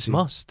crazy. Needs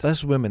must.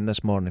 This woman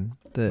this morning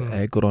that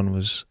Goran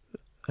was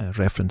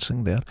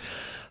referencing there,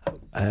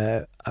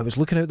 I was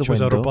looking out the window. She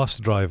was a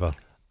robust driver.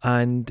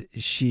 And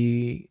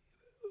she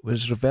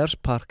was reverse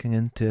parking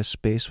into a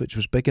space which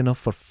was big enough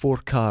for 4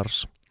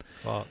 cars.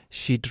 Fuck.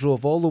 She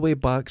drove all the way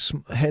back,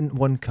 hitting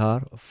one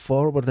car,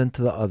 forward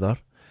into the other,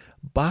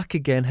 back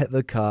again, hit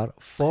the car,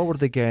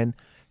 forward again,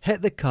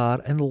 hit the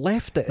car, and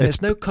left it. And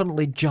it's now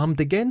currently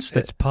jammed against it.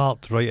 It's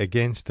parked right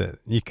against it.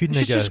 You couldn't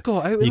she just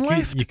got out and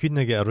left. You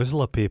couldn't get a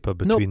rizzle of paper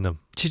between them.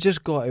 She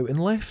just got out and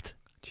left.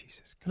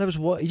 Jesus. And I was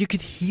you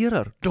could hear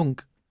her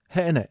dunk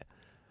hitting it.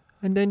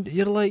 And then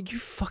you're like, you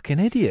fucking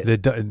idiot.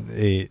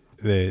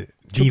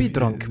 She'll be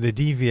drunk. The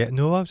DVLA.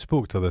 No, I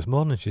spoke to her this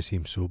morning. She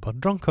seems sober,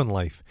 drunk on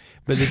life.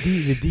 But the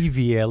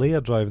DVLA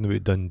are driving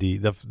about Dundee.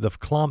 They've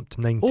clamped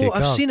 90 cars. Oh,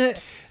 I've seen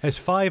it. It's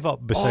 5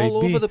 up beside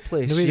all me, over the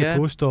place. the way the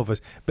post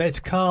office. But it's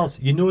cars.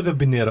 You know they've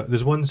been there.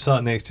 There's one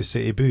sat next to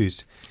City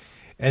Booze,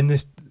 and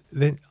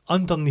then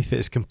underneath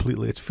it's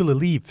full of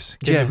leaves.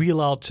 The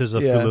wheel arches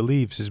are full of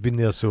leaves. It's been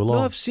there so long.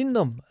 No, I've seen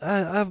them.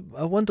 I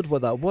wondered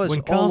what that was.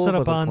 When cars are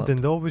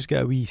abandoned, they always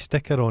get a wee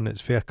sticker on it.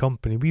 It's for a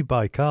company. We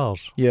buy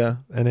cars. Yeah.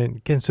 And then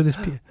again, so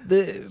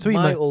there's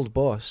my old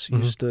boss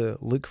used to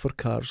look for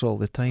cars all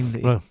the time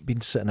that he'd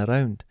been sitting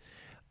around.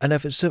 And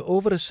if it's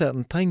over a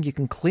certain time, you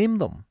can claim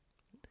them.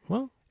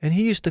 Well, and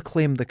he used to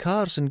claim the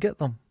cars and get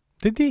them.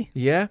 Did he?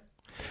 Yeah.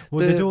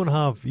 Well, you don't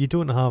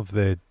have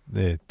the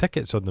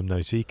tickets on them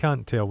now, so you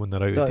can't tell when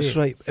they're out of date. That's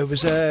right. It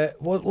was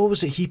what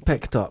was it he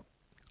picked up?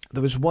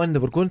 There was one, they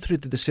were going through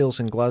to the sales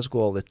in Glasgow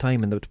all the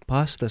time, and they would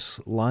pass this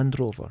Land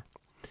Rover,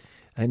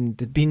 and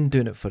they'd been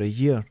doing it for a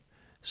year.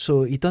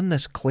 So he done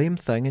this claim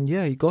thing, and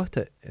he got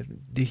it.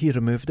 He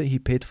removed it, he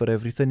paid for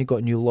everything, he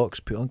got new locks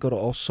put on, got it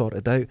all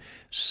sorted out.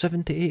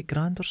 78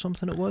 grand or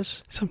something it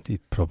was. Somebody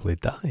probably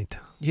died.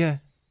 Yeah,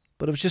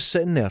 but it was just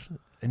sitting there,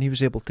 and he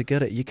was able to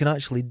get it. You can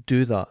actually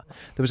do that.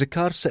 There was a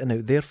car sitting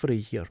out there for a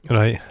year.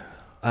 Right.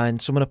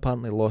 And someone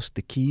apparently lost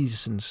the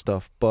keys and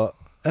stuff, but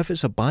if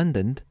it's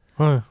abandoned,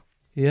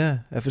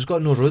 if it's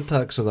got no road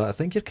tax or that, I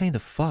think you're kind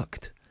of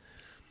fucked.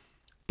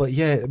 But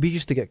we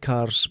used to get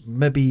cars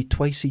maybe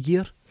twice a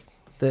year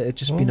that had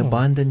just been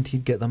abandoned.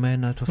 He'd get them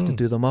in, I'd have to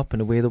do them up,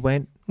 and away they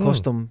went.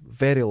 Cost him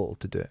very little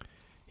to do it.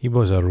 He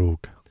was a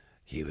rogue.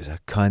 He was a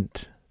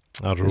cunt.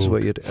 A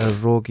rogue. A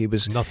rogue. He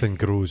was. Nothing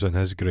grows on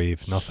his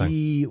grave. Nothing.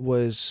 He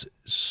was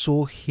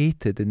so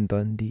hated in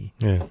Dundee.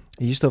 Yeah.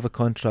 He used to have a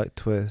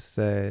contract with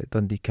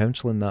Dundee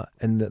Council and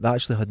they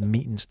actually had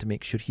meetings to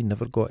make sure he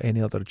never got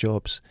any other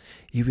jobs.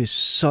 He was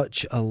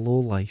such a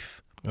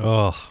lowlife.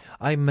 Oh.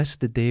 I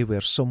missed the day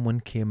where someone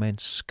came in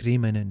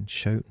screaming and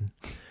shouting,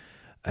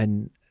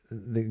 and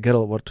the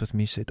girl that worked with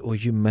me said, "Oh,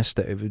 you missed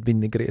it. It would have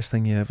been the greatest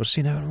thing you ever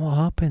seen." I went, "What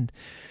happened?"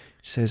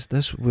 She says,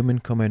 "This woman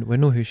come in. We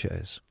know who she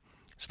is."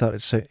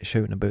 Started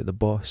shouting about the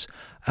boss.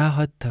 "I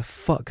had to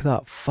fuck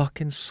that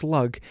fucking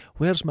slug.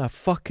 Where's my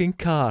fucking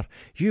car?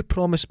 You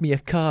promised me a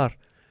car."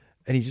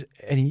 And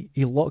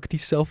he locked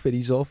himself in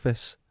his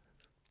office.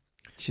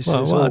 She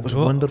says, "Oh, it was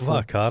wonderful."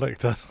 What a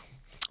character.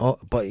 Oh,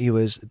 but he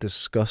was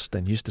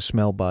disgusting. He used to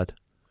smell bad.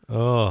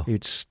 Oh. He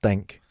would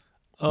stink.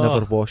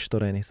 Never washed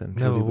or anything.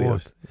 Never really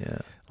washed. Weird. Yeah.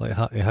 Like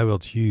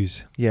Howard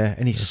Hughes. Yeah,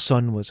 and his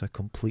son was a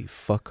complete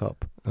fuck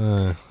up.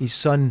 His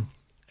son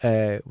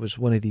was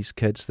one of these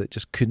kids that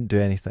just couldn't do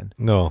anything.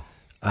 No.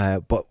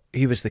 But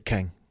he was the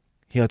king.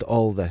 He had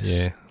all this.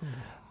 Yeah.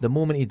 The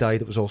moment he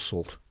died, it was all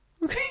sold.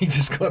 He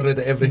just got rid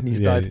of everything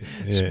he's died.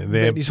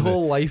 Yeah. His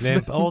whole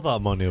life. All that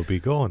money will be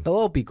gone. It'll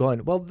all be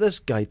gone. Well, this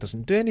guy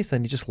doesn't do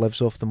anything. He just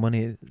lives off the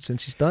money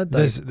since his dad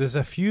died. There's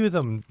a few of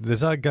them. There's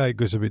that guy who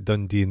goes about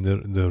Dundee in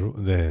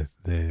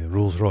the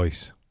Rolls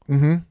Royce.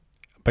 Mm-hmm.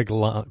 big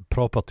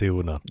property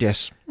owner.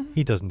 Yes.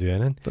 He doesn't do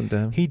anything. Don't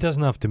do. He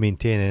doesn't have to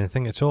maintain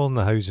anything. It's all in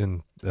the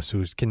housing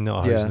association,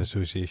 not a Yeah. housing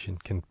association,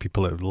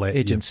 people that let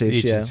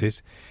Agencies, yeah.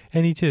 agencies,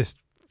 and he's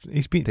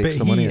been, Takes but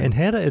the money he in.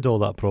 inherited all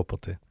that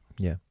property.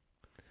 Yeah.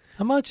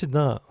 Imagine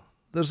that.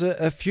 There's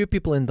a few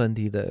people in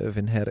Dundee that have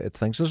inherited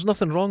things. There's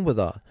nothing wrong with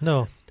that.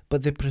 No,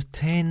 But they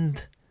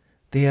pretend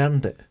they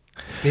earned it.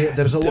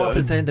 There's a lot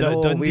of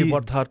pretending, we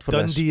worked hard for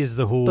this. Dundee is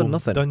the home. Done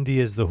nothing. Dundee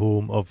is the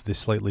home of the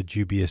slightly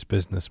dubious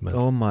businessman.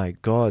 Oh my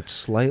God,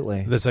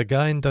 slightly. There's a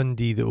guy in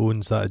Dundee that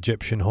owns that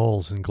Egyptian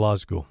Halls in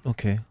Glasgow,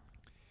 Okay.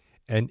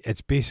 and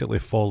it's basically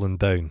fallen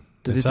down.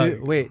 Did It's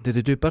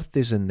they do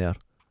birthdays in there?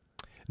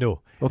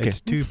 No, Okay. it's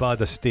too bad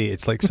a state.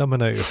 It's like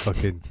someone out of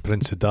fucking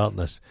Prince of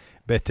Darkness.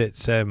 But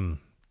it's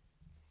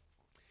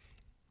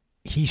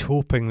he's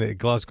hoping that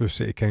Glasgow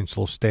City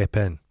Council will step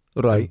in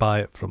and Right. buy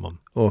it from him.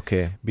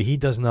 Okay. But he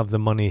doesn't have the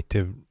money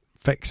to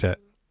fix it.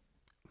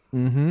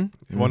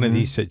 Mm-hmm. One of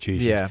these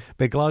situations. Yeah.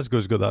 But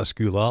Glasgow's got that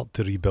school of art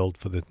to rebuild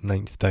for the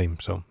 9th time,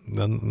 so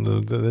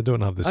they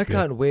don't have the I spare.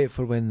 can't wait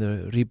for when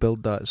they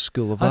rebuild that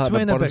school of That's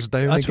art and it when burns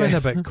down that's when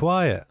again. a bit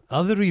quiet.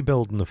 Are they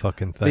rebuilding the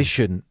fucking thing? They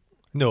shouldn't.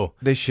 No.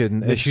 They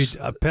shouldn't. They It's-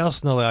 should.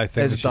 Personally, I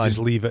think it's they should just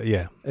done. leave it.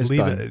 Yeah, It's leave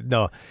done. it.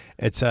 No,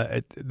 it's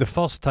the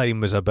first time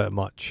was a bit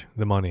much.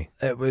 The money.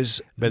 It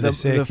was But the the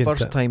second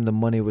first ti- time the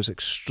money was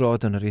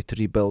extraordinary to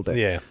rebuild it.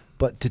 Yeah,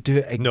 But to do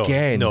it No,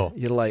 again, no.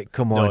 you're like,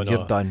 come No, on, no.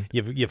 you're done.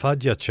 you've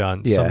had your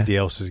chance. Yeah. Somebody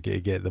else is going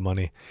to get the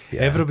money.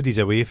 Yeah. Everybody's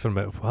away from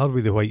it. How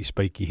with the white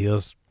spiky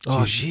hairs?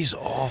 Oh, she's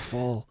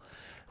awful.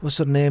 What's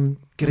her name?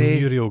 Grey.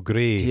 Muriel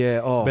Gray.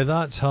 Yeah. Oh. But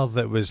that's her.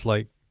 That was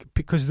like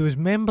because there was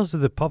members of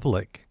the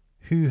public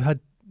who had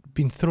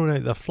been thrown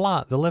out their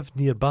flat. They lived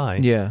nearby.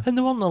 Yeah. And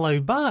they weren't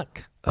allowed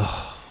back.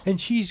 Oh. And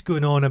she's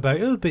going on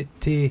about, but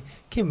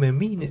came with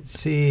me, and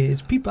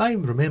it's people. I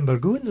remember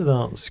going to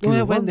that school. Well,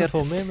 I went there.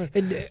 Wonderful memory.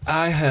 And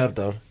I heard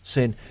her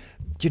saying,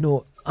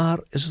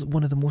 art is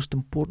one of the most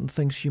important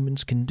things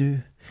humans can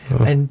do.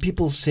 Oh. And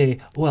people say,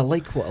 I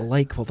like what I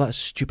like. Well, that's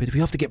stupid. We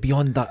have to get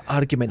beyond that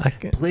argument.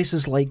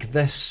 Places like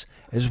this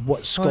is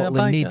what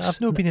Scotland needs. I've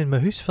not been in my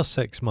house for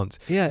 6 months.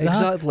 Yeah, They had-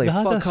 exactly. they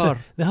had Fuck a her.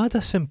 They had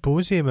a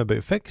symposium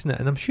about fixing it,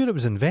 and I'm sure it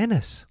was in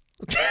Venice.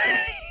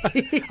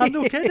 I'm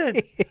not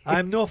kidding.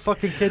 I'm not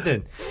fucking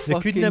kidding. They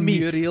couldn't Fucking have meet.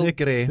 Muriel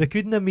Gray. They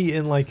couldn't have meet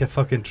in like a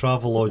fucking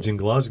travel lodge in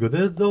Glasgow.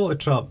 They're not a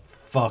trap.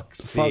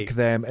 Fuck's Fuck sake.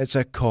 them. It's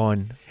a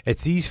con.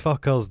 It's these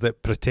fuckers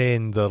that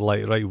pretend they're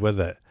like right with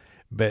it.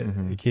 But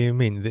Mhm. you know what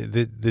I mean?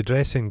 The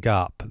dressing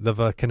Gap, they've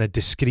a kind of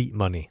discreet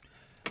money.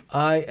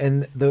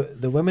 And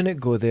the women that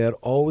go there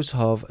always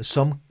have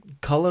some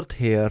coloured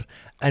hair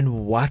and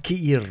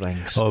wacky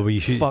earrings. Oh, well, you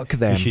should, Fuck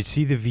them. You should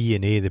see the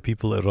V&A, the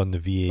people that run the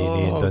V&A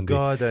in Oh Dundee.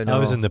 God, I know. I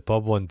was in the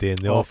pub one day and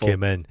they Awful. all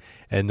came in,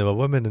 and there were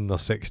women in their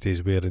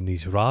 60s wearing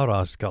these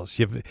rah-rah skirts.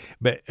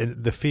 But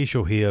the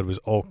facial hair was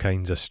all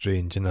kinds of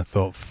strange, and I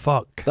thought,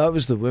 fuck. That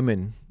was the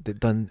women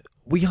that done.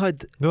 We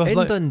had There was in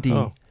like- Dundee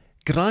oh.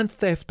 Grand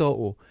Theft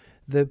Auto,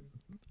 the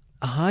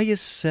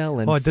highest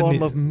selling Oh, I didn't form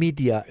e- of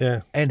media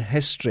Yeah. in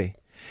history,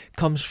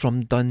 comes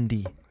from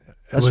Dundee.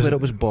 That's Was where it-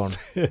 it was born.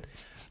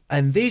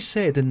 And they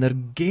said in their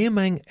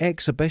gaming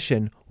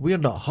exhibition, we're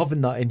not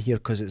having that in here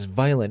because it's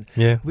violent.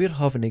 Yeah. We're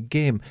having a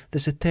game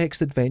that's a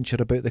text adventure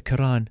about the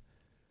Quran.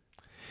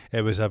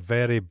 It was a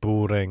very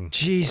boring.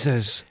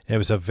 Jesus. It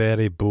was a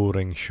very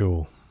boring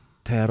show.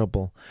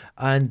 Terrible.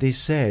 And they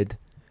said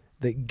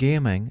that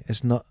gaming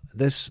is not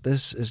this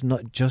is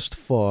not just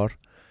for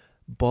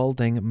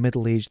balding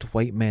middle-aged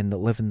white men that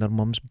live in their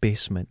mum's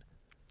basement.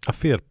 A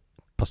fair And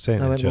I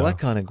percentage. went, well, I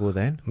can't go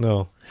then.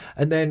 No.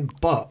 And then,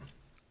 but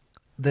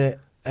the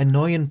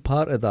annoying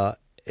part of that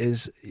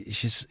is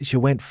she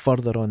went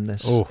further on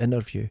this Oh.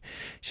 interview.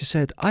 She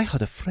said, I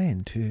had a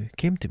friend who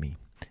came to me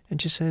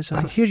and she says,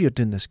 I hear you're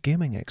doing this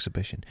gaming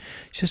exhibition.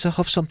 She says, I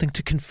have something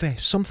to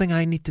confess, something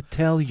I need to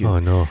tell you. Oh,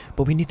 no.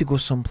 But we need to go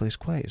someplace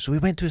quiet. So we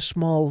went to a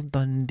small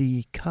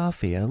Dundee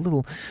cafe, a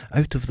little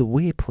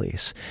out-of-the-way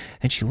place.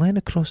 And she leaned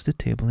across the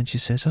table and she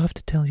says, I have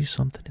to tell you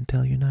something and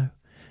tell you now.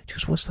 She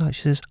goes, what's that?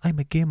 She says, I'm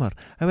a gamer.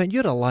 I went,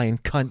 you're a lying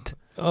cunt.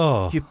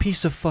 Oh. You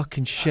piece of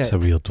fucking shit. That's a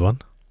weird one.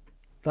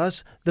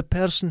 That's the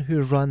person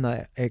who ran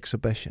that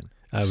exhibition.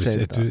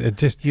 Said that. It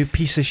just. You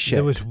piece of shit.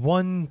 There was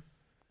one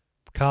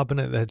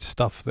cabinet that had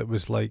stuff that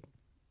was like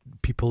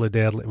people had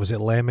early, was it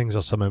Lemmings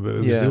or something, but it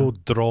was Yeah. the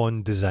old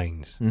drawn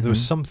designs. There was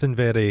Mhm. something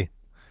very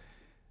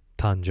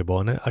tangible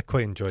on it. I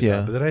quite enjoyed Yeah.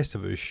 that, but the rest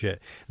of it was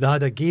shit. They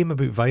had a game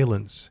about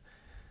violence.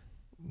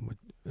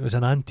 It was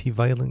an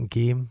anti-violent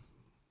game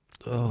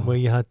where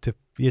you had to.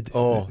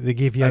 They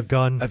gave you a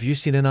gun. Have you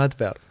seen an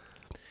advert?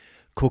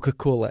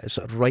 Coca-Cola. It's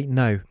right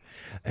now.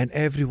 And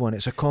everyone,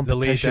 it's a They lay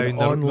competition down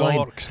their online.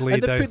 orcs, lay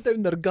And they down. put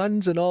down their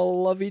guns and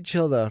all love each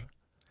other.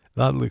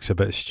 That looks a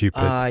bit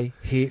stupid. I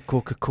hate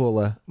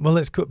Coca-Cola.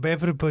 Well, but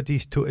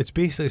everybody's. It's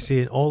basically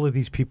saying all of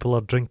these people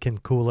are drinking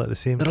cola at the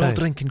same They're time. all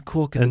drinking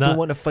Coke and And they that- don't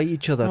want to fight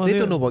each other. Well, they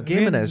don't know what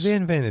gaming they, is. They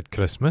invented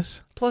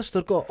Christmas. Plus,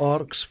 they've got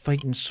orcs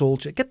fighting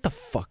soldiers. Get the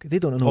fuck. They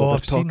don't know Oh, what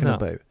I've they're seen talking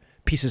that. about.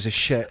 Pieces of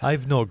shit.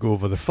 I've not go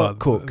over the Fuck fact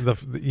Coke.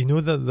 you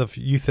know that they've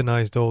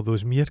euthanized all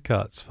those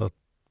meerkats for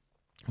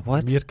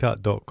What?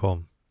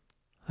 Meerkat.com.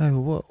 How?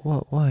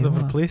 What? Why? They've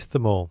What? replaced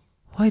them all.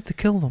 Why'd they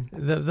kill them?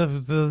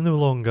 They're no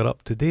longer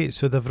up to date,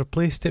 so they've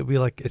replaced it with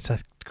like it's a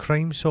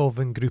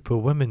crime-solving group of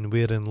women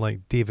wearing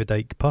like David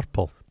Icke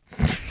purple.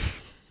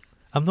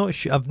 I'm not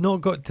sure. I've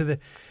not got to the.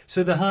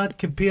 So they had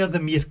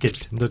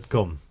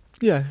comparethemeerkat.com,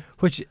 Yeah.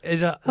 which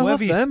is a I love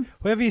them.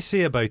 whatever you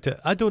say about it.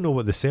 I don't know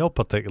what they sell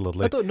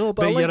particularly. I don't know,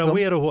 but I But like you're them.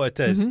 aware of what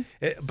it is.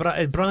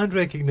 Mhm. Brand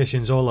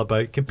recognition's all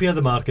about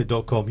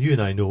comparethemarket.com. You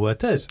and I know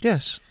what it is.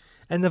 Yes.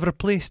 And they've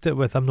replaced it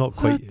with I'm not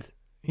quite. What?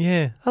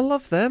 Yeah. I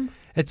love them.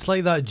 It's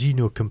like that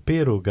Gino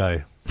Compero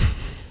guy.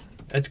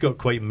 It's got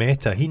quite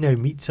meta. He now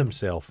meets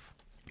himself.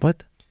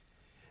 What?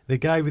 The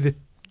guy with the.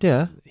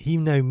 Yeah. He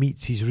now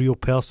meets his real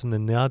person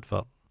in the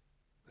advert.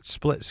 It's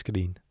split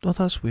screen. Oh,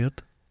 that's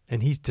weird.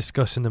 And he's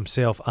discussing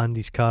himself and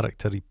his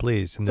character he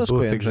plays. And That's they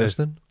both quite exist.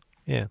 interesting.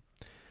 Yeah.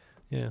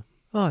 Yeah.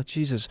 Oh,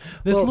 Jesus.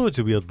 There's Well- loads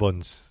of weird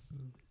ones.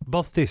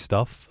 Birthday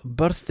stuff.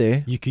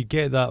 Birthday. You could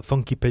get that at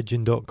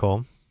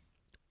funkypigeon.com.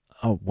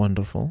 Oh,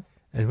 wonderful.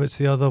 And what's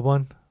the other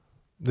one?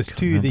 There's Can't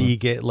two that remember. you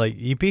get, like,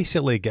 you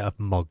basically get a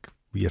mug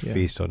with your Yeah.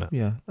 face on it.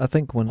 Yeah, I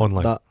think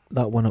Online.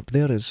 that one up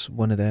there is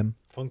one of them.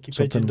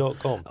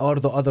 Funkypigeon.com. Or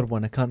the other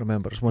one, I can't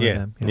remember. It's one of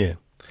them. Yeah.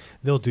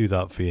 They'll do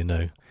that for you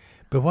now.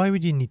 But why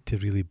would you need to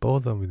really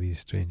bother with these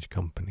strange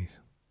companies?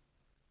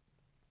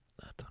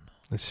 I don't know.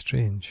 It's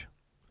strange.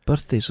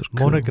 Birthdays are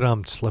cool.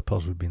 Monogrammed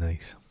slippers would be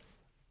nice.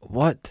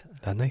 What?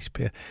 A nice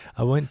pair.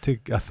 I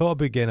thought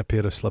about getting a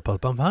pair of slippers,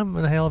 but I'm having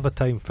a hell of a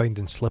time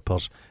finding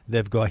slippers.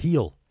 They've got a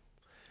heel.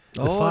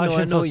 Oh, no, I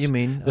fashion know for what you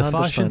mean. The I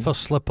fashion understand. for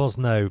slippers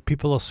now,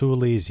 people are so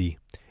lazy.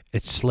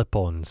 It's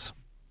slip-ons.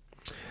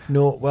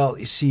 No, well,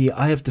 you see,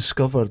 I have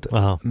discovered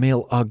Uh-huh.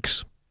 male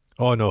Uggs.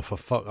 Oh no, for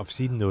fuck! I've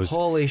seen those.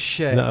 Holy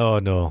shit. No, oh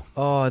no,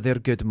 Oh, they're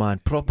good, man.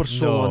 Proper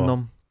sole No. on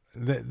them.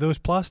 Those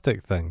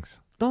plastic things.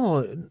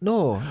 No.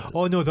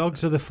 Oh no, the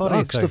Uggs are the furry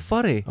Uggs, thing. the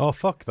furry. Oh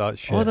fuck that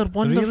shit. Oh, they're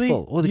wonderful. Really?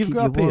 Oh, they You've keep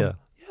got you a warm. pair.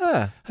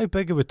 Yeah. How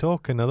big are we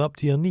talking? Are they up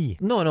to your knee?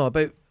 No,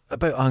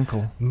 about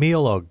ankle.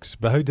 Male Uggs,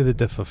 but how do they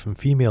differ from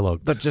female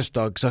Uggs? They're just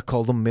Uggs. I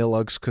call them male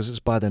Uggs because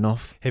it's bad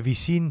enough. Have you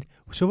seen?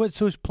 So what's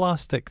those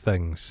plastic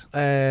things?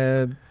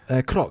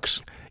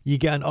 Crocs. You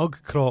get an Ugg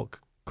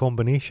Croc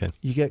combination.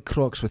 You get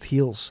Crocs with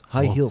heels.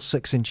 High Oh. heels,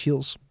 6-inch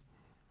heels.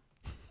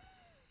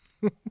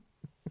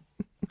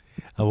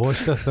 I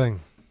watched a thing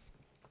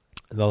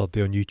the other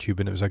day on YouTube,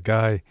 and it was a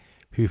guy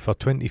who for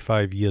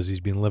 25 years he's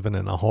been living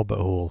in a hobbit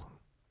hole.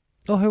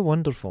 Oh, how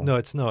wonderful. No,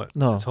 it's not.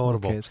 No, it's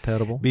horrible. Okay, it's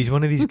terrible. But he's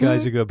one of these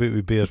guys who go about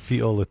with bare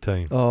feet all the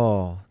time.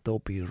 Oh, they'll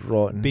be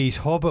rotten. But his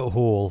hobbit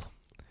hole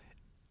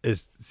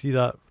is, see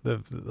that?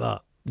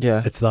 That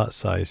Yeah. it's that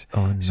size.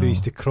 Oh, no. So he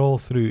used to crawl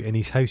through in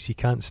his house. He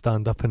can't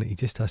stand up in it. He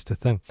just has to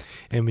think.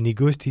 And when he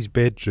goes to his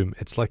bedroom,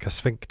 it's like a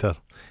sphincter.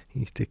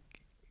 He used to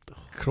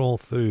crawl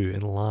through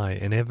and lie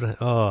and everything.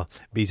 Oh,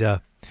 but he's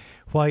a.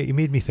 Why he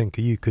made me think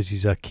of you because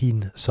he's a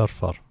keen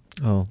surfer.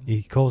 Oh.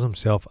 He calls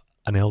himself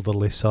an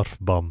elderly surf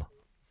bum,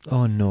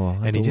 Oh, no.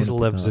 I and he don't just wanna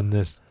be lives that. in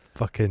this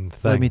fucking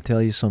thing. Let me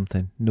tell you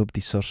something.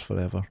 Nobody surfs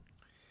forever.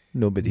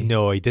 Nobody.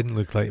 No, he didn't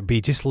look like. But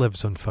he just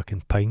lives on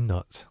fucking pine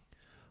nuts.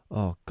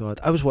 Oh, God.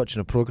 I was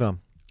watching a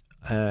programme.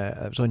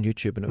 It was on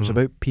YouTube, and it was Mm.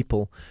 about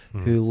people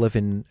who live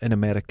in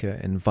America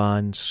in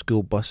vans,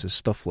 school buses,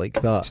 stuff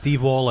like that.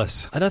 Steve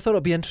Wallace. And I thought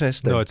it'd be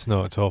interesting. No, it's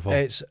not. It's awful.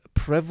 It's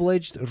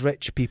privileged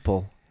rich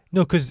people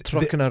No, because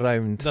trucking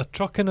around. they're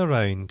trucking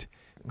around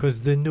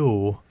because they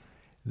know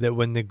that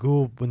when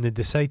they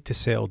decide to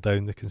settle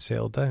down, they can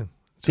settle down.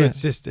 So Yeah.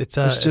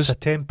 it's a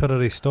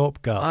temporary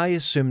stopgap. I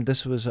assumed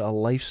this was a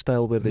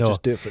lifestyle where they No.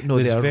 just do it for. No,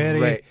 There's they are very,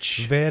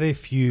 rich. very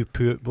few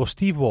poor. Well,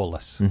 Steve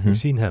Wallace, Mhm. you've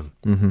seen him,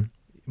 Mm-hmm.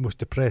 most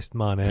depressed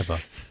man ever.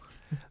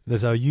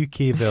 There's a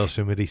UK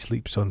version where he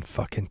sleeps on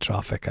fucking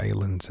traffic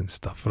islands and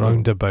stuff,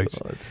 roundabouts.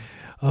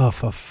 Oh,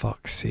 for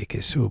fuck's sake,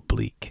 it's so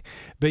bleak.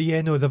 But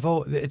yeah, no,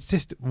 it's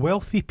just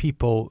wealthy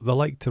people, they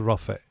like to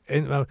rough it.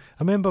 And I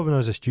remember when I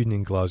was a student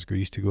in Glasgow, I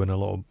used to go in a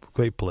lot of,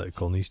 quite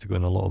political, and I used to go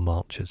in a lot of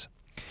marches.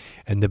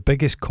 And the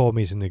biggest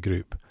commies in the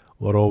group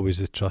were always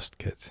the trust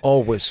kids.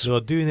 Always. So they're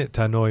doing it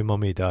to annoy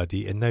mummy,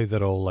 daddy, and now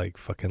they're all like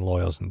fucking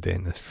lawyers and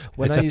dentists.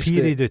 When It's I a used to-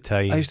 period of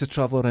time. I used to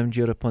travel around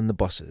Europe on the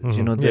buses,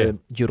 you Mhm, know, yeah. the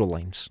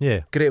Eurolines.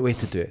 Yeah. Great way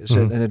to do it. It's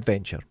Mhm. an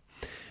adventure.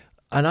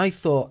 And I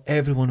thought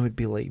everyone would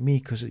be like me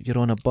because you're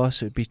on a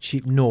bus, it would be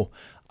cheap. No,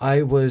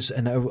 I was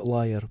an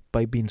outlier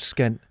by being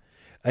skint.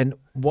 And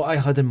what I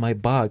had in my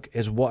bag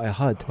is what I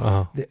had.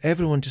 Uh-huh.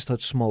 Everyone just had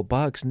small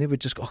bags, and they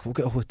would just go, we'll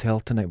get a hotel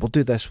tonight, we'll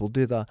do this, we'll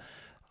do that.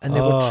 And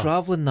they were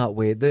travelling that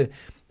way.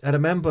 I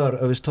remember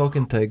I was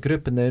talking to a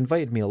group, and they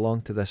invited me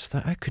along to this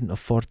thing. I couldn't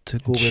afford to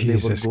go where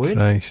Jesus they were going.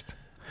 Christ.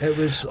 It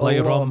was Like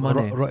a lot rum, of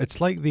money. it's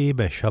like the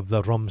Amish have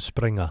the rum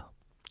springer.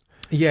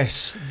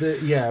 Yes,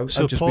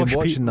 So I've just been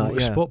watching that.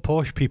 Yeah,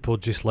 posh people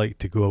just like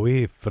to go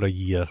away for a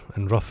year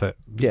and rough it.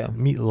 Yeah.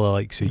 Meet the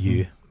likes of Mhm.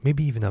 you.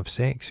 Maybe even have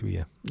sex with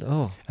you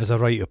Oh, as a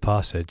rite of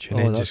passage, and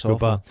Oh, then that's just go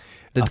awful. back.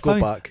 Did I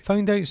go back.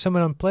 Found out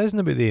something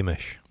unpleasant about the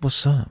Amish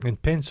What's that? in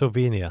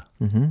Pennsylvania.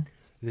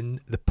 Mm-hmm.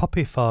 The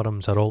puppy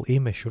farms are all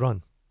Amish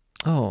run.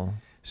 Oh,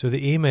 So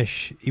the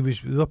Amish,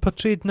 they were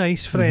portrayed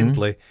nice,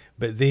 friendly,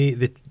 but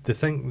the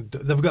thing,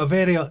 they've got a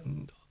very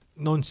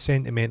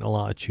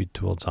non-sentimental attitude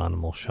towards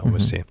animals, shall we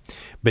say.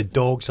 But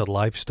dogs are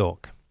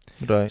livestock.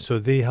 Right. So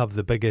they have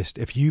the biggest.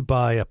 If you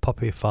buy a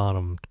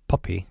farmed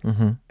puppy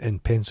in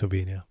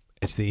Pennsylvania,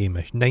 it's the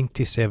Amish.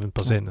 97%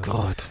 of them.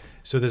 God.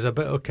 So there's a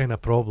bit of kind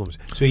of problems.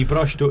 So he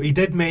he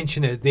did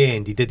mention it at the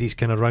end. He did his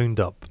kind of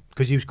roundup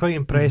because he was quite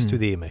impressed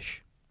with the Amish.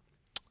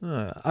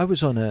 I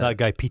was on that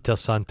guy Peter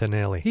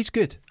Santinelli. He's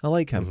good. I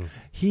like him.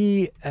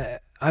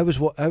 I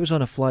was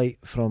on a flight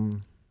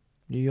from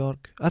New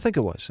York, I think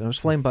it was. I was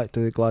flying back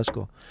to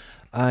Glasgow,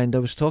 and I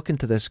was talking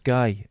to this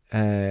guy,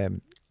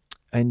 and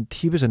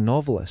he was a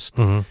novelist,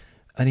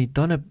 and he'd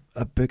done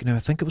a book. Now I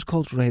think it was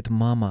called Red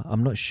Mama.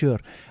 I'm not sure,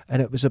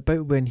 and it was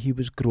about when he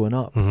was growing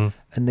up,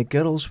 and the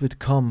girls would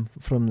come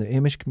from the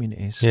Amish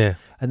communities,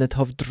 and they'd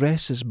have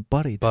dresses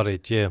buried,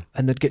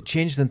 and they'd get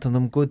changed into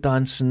them, go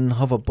dancing,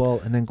 have a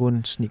ball, and then go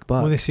and sneak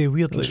back. Well, they say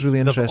weirdly, it's really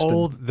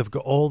interesting. They've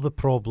got all the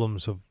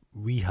problems of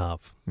we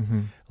have.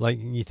 Like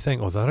you'd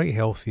think, they're right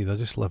healthy. They're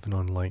just living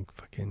on like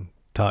fucking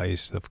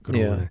tatties they've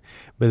grown.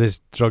 But there's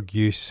drug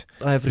use,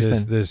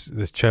 everything.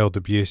 There's child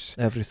abuse,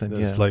 everything.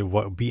 There's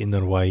like beating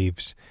their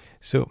wives.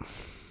 So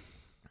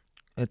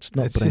it's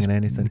not bringing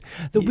anything.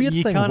 The weird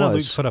thing was, you can't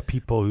look for a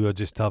people who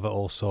just have it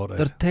all sorted.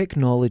 Their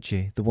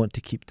technology they want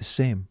to keep the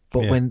same,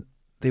 but when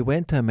they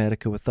went to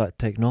America with that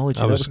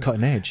technology, that was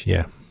cutting edge.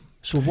 Yeah.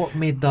 So what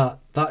made that?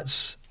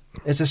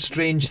 It's a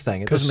strange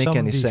thing. It doesn't make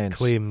any sense. Somebody's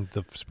claimed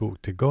they've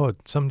spoke to God.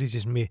 Somebody's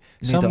just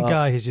some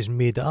guy has just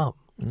made it up.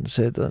 And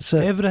said that's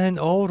it. Everything,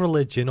 all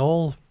religion,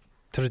 all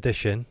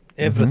tradition,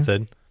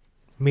 everything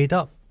made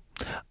up.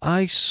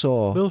 I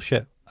saw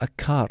bullshit. A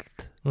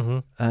cart.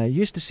 I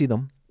used to see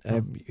them.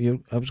 I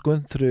was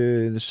going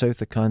through the south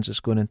of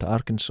Kansas, going into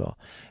Arkansas,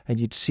 and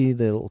you'd see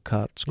the little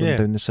carts going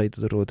down the side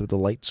of the road with the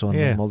lights on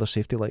them, all the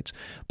safety lights.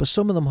 But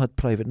some of them had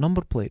private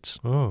number plates.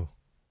 Oh.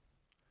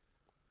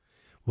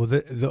 Well,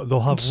 they'll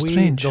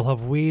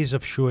have ways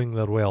of showing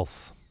their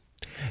wealth.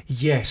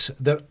 Yes,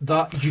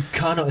 that you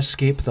cannot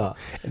escape that.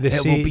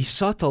 It will be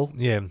subtle,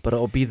 but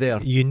it'll be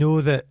there. You know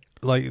that,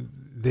 like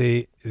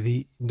the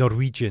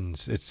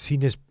Norwegians, it's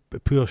seen as a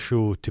poor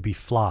show to be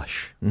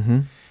flash.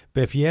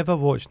 But if you ever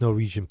watch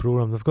Norwegian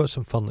program, they've got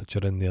some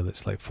furniture in there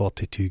that's like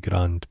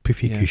 $42,000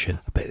 poofy cushion.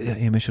 I bet the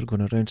Amish are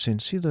going around saying,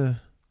 "See the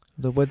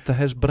width of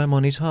his brim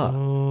on his hat,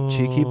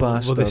 cheeky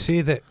bastard." Well, they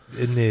say that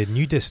in the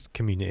nudist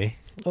community.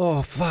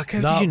 Oh fuck!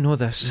 How did you know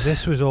this?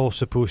 This was all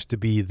supposed to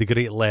be the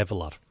great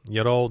leveller.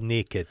 You're all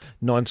naked.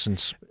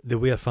 Nonsense. They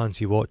wear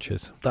fancy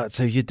watches. That's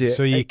how you do it.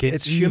 So you can,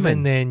 it's even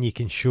human. then you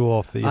can show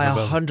off that. I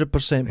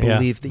 100%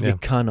 believe that you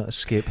cannot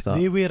escape that.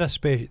 They wear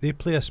They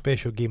play a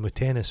special game of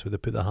tennis where they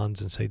put their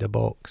hands inside a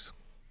box.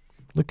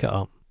 Look it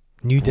up.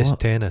 Nudist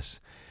tennis.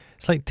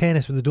 It's like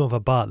tennis where they don't have a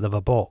bat; they have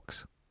a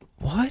box.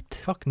 What?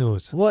 Fuck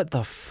knows. What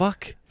the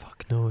fuck?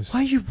 Fuck knows.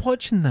 Why are you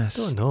watching this?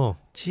 I don't know.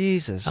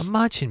 Jesus.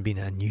 Imagine being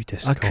a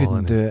nudist. I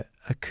couldn't do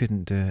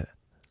it.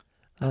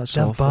 That's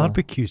they have awful.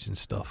 barbecues and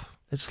stuff.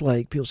 It's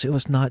like people say,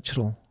 it's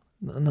natural.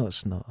 No,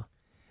 it's not.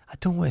 I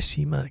don't want to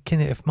see my.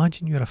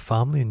 Imagine you're a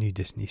family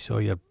nudist and you saw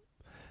your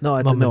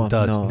mum and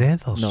dad's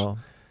nethers. No,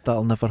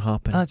 that'll never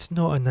happen. That's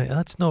not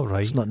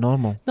right. It's not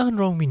normal. Nothing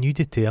wrong with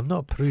nudity. I'm not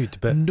a prude,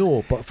 but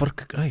no. But for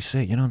Christ's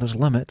sake, there's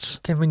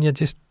limits. When you're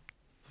just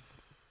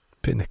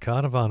hitching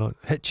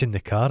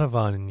the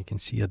caravan, and you can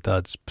see your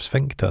dad's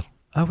sphincter.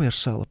 I wear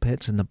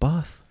salopettes in the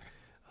bath.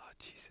 Oh,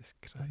 Jesus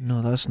Christ.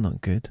 No, that's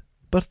not good.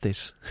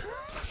 Birthdays.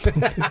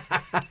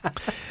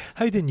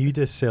 How do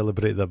nudists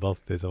celebrate their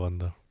birthdays, I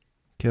wonder?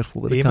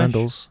 Careful with the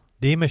candles.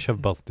 The Amish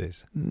have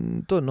birthdays.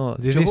 Don't know.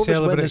 Do Jehovah's they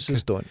celebrate?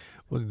 Witnesses don't.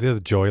 Well, they're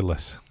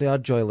joyless. They are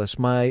joyless.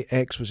 My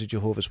ex was a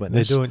Jehovah's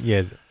Witness. They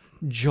don't,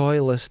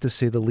 Joyless, to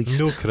say the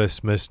least. No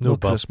Christmas, no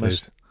birthdays.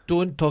 Christmas.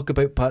 Don't talk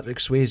about Patrick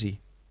Swayze.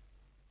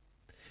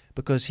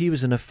 Because he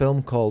was in a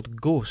film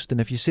called Ghost, and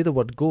if you say the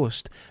word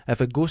ghost,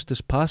 if a ghost is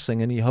passing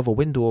and you have a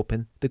window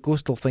open, the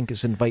ghost will think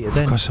it's invited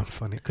in. Of course, I'm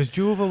funny. Because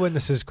Jehovah's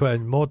Witnesses is quite a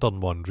modern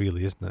one,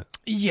 really, isn't it?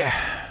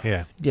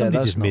 Yeah.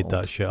 Somebody just made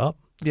that shit up.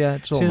 Yeah,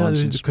 it's all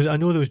nonsense. Because I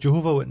know there was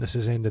Jehovah's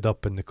Witnesses ended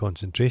up in the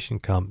concentration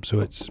camp, so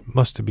it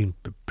must have been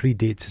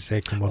predates the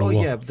Second World War.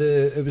 Oh yeah,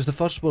 it was the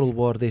First World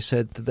War. They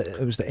said that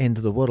it was the end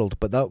of the world,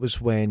 but that was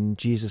when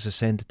Jesus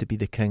ascended to be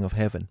the King of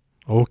Heaven.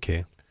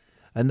 Okay.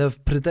 And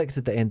they've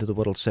predicted the end of the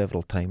world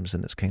several times,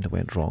 and it's kind of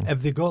went wrong.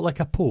 Have they got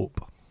like a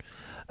pope?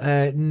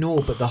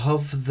 No, but they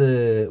have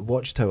the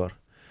Watchtower,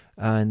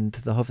 and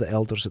they have the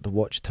elders at the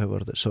Watchtower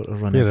that sort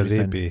of run everything.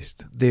 Where are they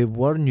based? They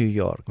were New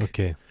York.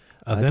 Okay.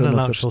 Are I they don't in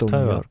know an if they're actual still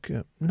tower? New York.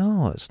 Yeah.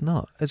 No, it's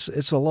not.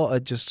 It's a lot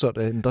of just sort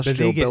of industrial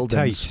but they get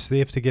buildings. Tithes. They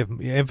have to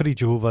give. Every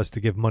Jehovah has to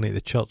give money to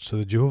the church, so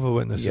the Jehovah's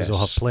Witnesses will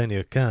have plenty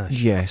of cash.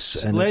 Yes.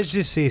 So let's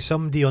just say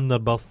somebody on their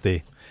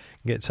birthday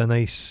gets a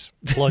nice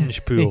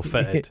plunge pool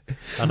fitted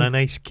and a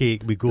nice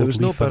cake. There was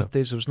no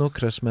birthdays. There was no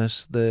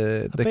Christmas.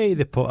 I bet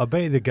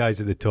the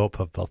guys at the top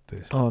have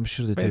birthdays. Oh, I'm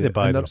sure they do. They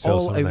buy and they're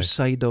themselves all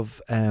outside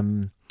of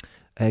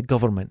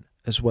government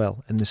as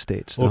well in the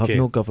States. They have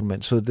no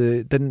government, so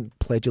they didn't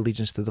pledge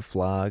allegiance to the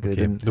flag.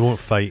 They won't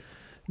fight.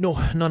 No,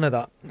 none of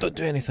that. Don't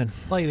do anything.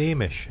 Like the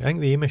Amish. I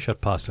think the Amish are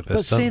But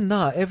pacifists. saying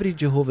that, every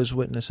Jehovah's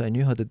Witness I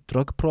knew had a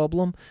drug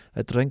problem,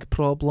 a drink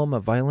problem, a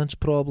violence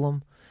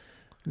problem.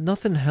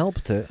 Nothing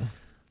helped it.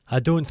 I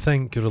don't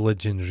think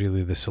religion's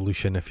really the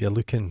solution. If you're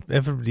looking,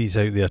 everybody's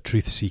out there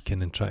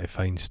truth-seeking and trying to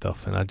find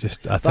stuff, and I think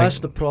That's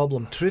the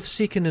problem.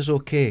 Truth-seeking is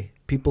okay.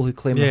 People who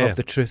claim to have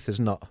the truth is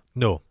not.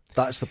 No.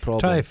 That's the problem.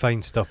 Try to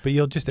find stuff, but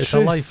it's a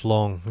Truth-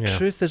 lifelong. Yeah.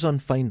 Truth is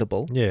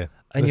unfindable, Yeah.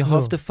 and you There's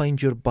have no- to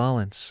find your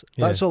balance.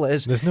 Yeah. That's all it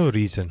is. There's no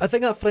reason. I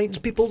think that frightens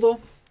people, though,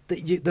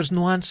 that there's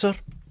no answer.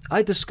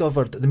 I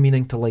discovered the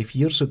meaning to life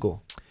years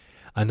ago.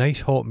 A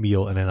nice hot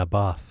meal and then a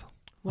bath.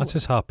 That's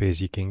as happy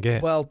as you can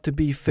get. Well, to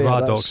be fair,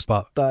 Radox,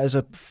 but that is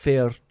a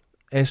fair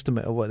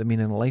estimate of what the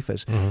meaning of life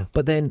is.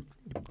 But then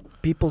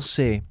people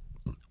say,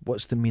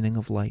 what's the meaning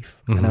of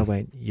life? And I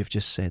went, you've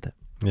just said it.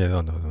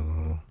 Yeah,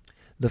 no.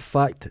 The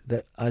fact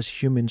that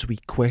as humans we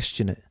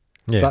question it,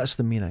 Yeah. that's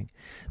the meaning.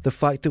 The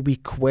fact that we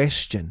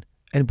question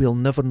and we'll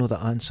never know the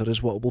answer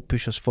is what will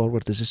push us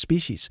forward as a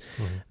species.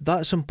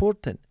 That's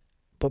important.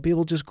 But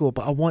people just go,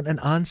 but I want an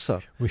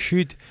answer. We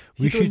should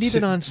need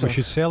an answer. We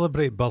should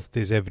celebrate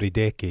birthdays every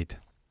decade.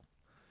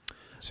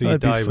 So you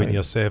That'd be die when fine.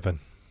 you're 7.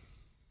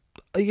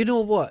 You know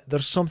what?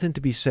 There's something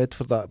to be said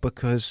for that,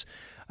 because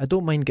I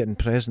don't mind getting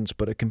presents,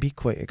 but it can be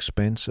quite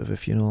expensive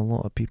if you know a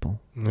lot of people.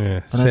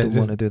 Yeah. And I don't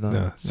want to do that.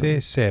 No, say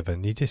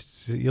 7.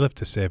 You live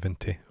to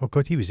 70. Oh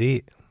God, he was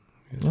 8.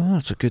 Oh,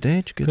 that's a good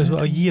age. Because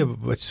a year,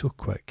 it's so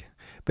quick.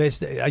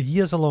 But a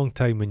year's a long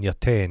time when you're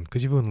 10,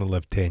 because you've only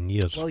lived 10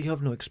 years. Well, you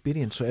have no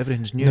experience, so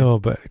everything's new. No,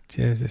 but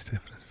it's just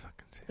different.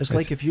 It's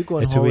like if you go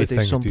on It's the way holiday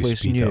things do someplace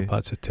speed new, up.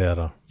 That's a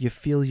terror. you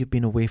feel you've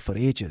been away for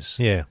ages.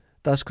 Yeah.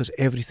 That's because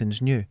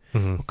everything's new.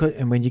 Mm-hmm.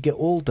 And when you get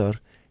older,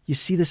 you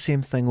see the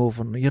same thing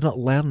over and you're not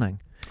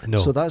learning.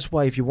 No. So that's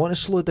why if you want to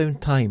slow down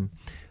time,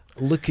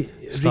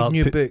 read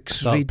new books,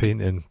 Start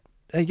painting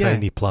yeah,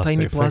 tiny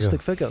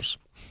plastic figures.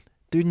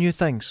 Do new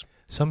things.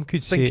 Some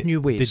could Think say,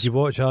 new ways. did you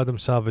watch Adam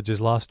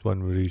Savage's last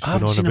one where he was I going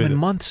haven't on seen him about in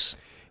months.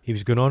 he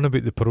was going on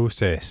about the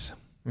process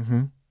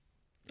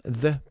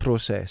The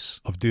process.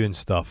 of doing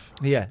stuff.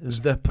 Yeah, it's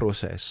the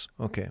process.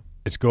 Okay.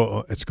 It's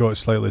got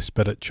slightly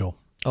spiritual.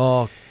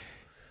 Oh,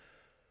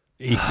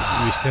 He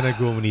was kind of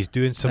going when he's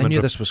doing I something.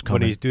 knew this was When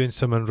coming. he's doing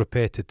something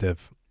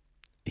repetitive,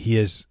 he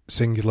is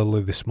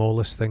singularly the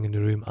smallest thing in the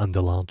room and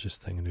the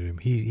largest thing in the room.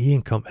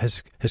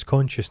 His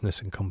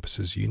consciousness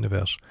encompasses the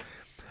universe.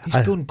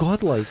 He's going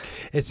godlike.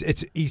 He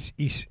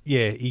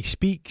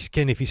speaks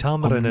kind of if he's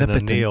hammering in a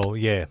Omnipotent. nail.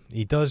 Yeah,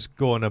 he does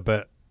go on a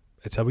bit.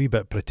 It's a wee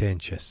bit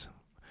pretentious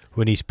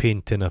when he's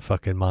painting a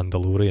fucking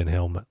Mandalorian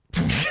helmet.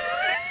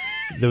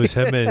 There was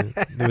him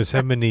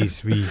and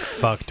his wee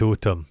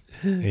factotum.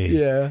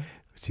 Yeah.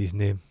 What's his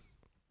name?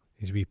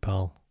 His wee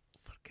pal.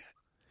 Forget.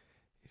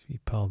 His wee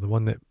pal. The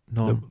one that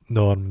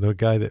Norm. the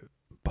guy that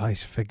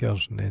buys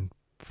figures and then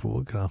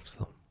photographs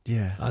them.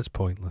 Yeah. That's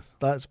pointless.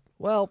 He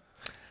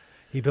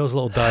He builds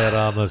little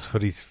dioramas for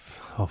his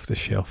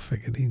off-the-shelf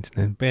figurines.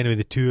 But anyway,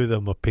 the two of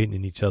them were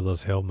painting each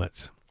other's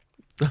helmets.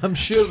 I'm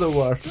sure there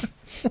were.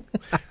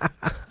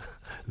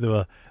 They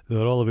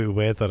were all about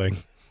weathering.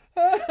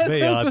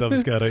 Maybe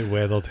Adam's got a right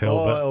weathered Oh,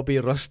 helmet. it'll be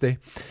rusty.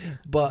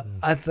 But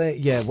I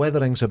think,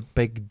 weathering's a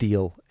big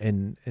deal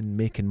in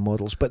making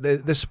models. But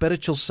the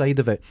spiritual side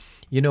of it,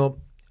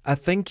 I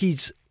think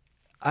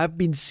I've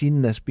been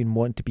seeing this been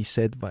wanting to be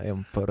said by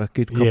him for a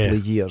good couple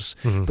of years,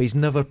 but he's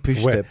never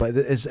pushed it. But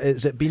is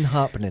it been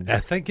happening? I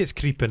think it's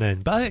creeping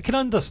in, but I can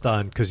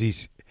understand because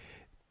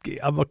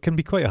I can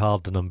be quite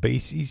hard on him, but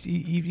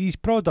his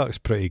product's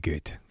pretty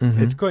good.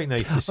 It's quite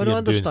nice to see I him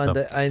understand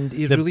doing it, stuff. and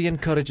he really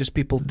encourages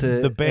people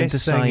to The best into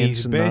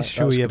science. the best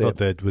show That's he ever great.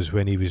 did was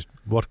when he was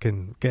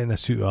getting a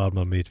suit of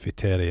armour made for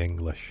Terry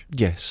English.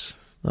 Yes,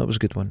 that was a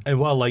good one. And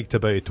what I liked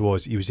about it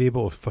was he was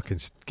able to fucking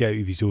get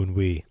out of his own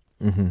way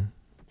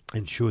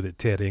and show that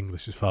Terry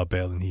English is far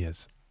better than he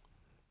is.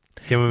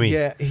 Get what I mean?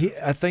 Yeah,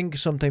 I think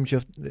sometimes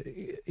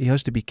he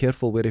has to be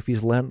careful where if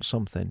he's learnt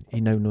something, he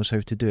now knows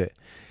how to do it.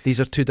 These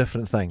are two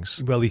different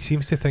things. Well, he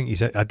seems to think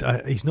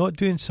he's not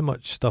doing so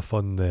much stuff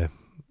on the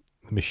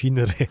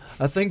machinery.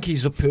 I think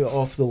he's a put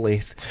off the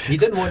lathe. He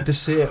didn't want to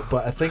say it,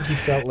 but I think he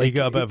felt like He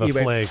got a bit of a he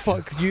flag. Went,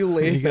 fuck you,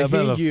 lathe. He got a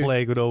bit of a you.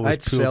 flag when always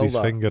I'd sell pulled his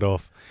that. finger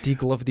off.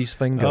 Degloved his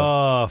finger.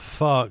 Oh,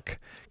 fuck.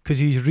 Because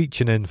he was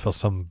reaching in for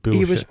some bullshit.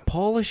 He was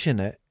polishing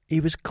it. He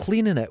was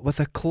cleaning it with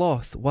a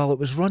cloth while it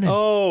was running.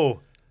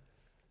 Oh!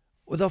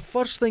 Well, the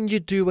first thing you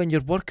do when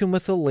you're working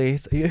with a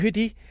lathe, your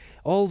hoodie,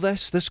 all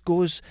this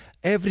goes,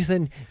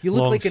 everything. You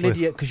look Long like an sleeve.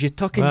 idiot because you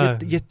tuck in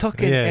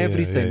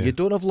everything. yeah. You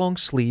don't have long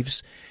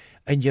sleeves,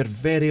 and you're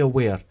very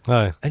aware.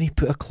 Aye. And he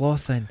put a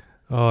cloth in.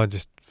 Oh,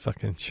 just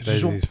fucking shredded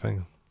Zoop. his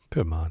finger.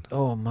 Poor man.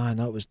 Oh man,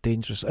 that was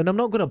dangerous. And I'm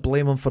not going to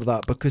blame him for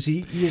that because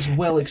he is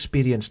well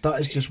experienced. That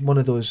is just one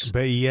of those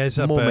But he is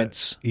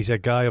moments. He's a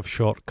guy of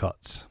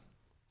shortcuts.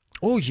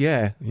 Oh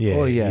yeah. Yeah.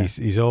 Oh yeah.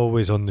 He's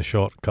always on the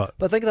shortcut.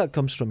 But I think that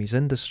comes from his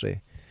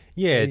industry.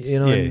 Yeah, it's,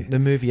 in the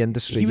movie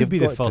industry. He would you've be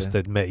the got first to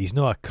admit he's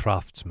not a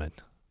craftsman.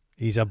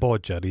 He's a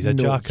bodger. He's a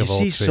No, jack of all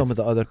you trades. see some of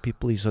the other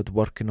people he's had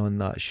working on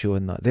that show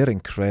and that. They're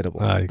incredible.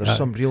 Aye, There's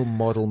some real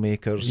model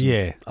makers and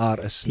Yeah.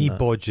 artists. He and that.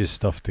 bodges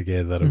stuff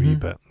together a wee Mhm.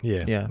 bit.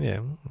 Yeah. Yeah.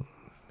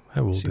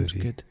 How old Seems is he?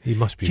 good. He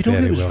must be Do you know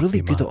very who was wealthy, really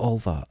good man. at all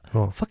that?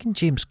 Oh. Fucking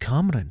James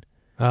Cameron.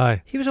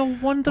 Aye. He was a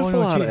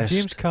wonderful artist.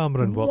 James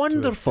Cameron worked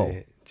Wonderful.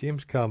 with,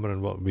 James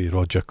Cameron worked with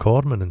Roger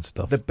Corman and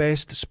stuff. The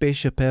best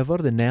spaceship ever,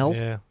 the Nell.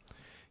 Yeah.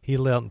 He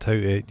learnt how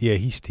to. Yeah,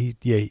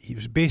 he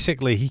was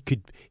basically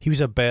he was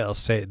a better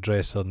set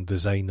dresser and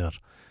designer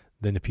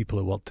than the people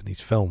that worked in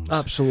his films.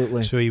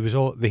 Absolutely. So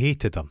they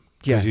hated him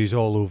Yeah. because he was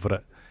all over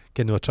it.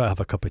 Try to have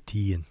a cup of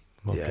tea and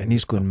all Yeah, kind and of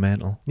he's stuff. going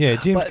mental. Yeah,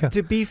 James. But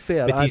to be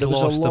fair, But he's there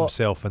was lost a lot.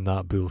 himself in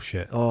that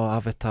bullshit. Oh,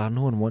 Avatar!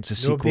 No one wants a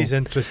sequel. Nobody's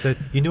interested.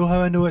 You know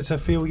how I know it's a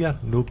failure?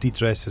 Nobody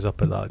dresses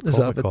up at that Is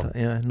it Comic-Con.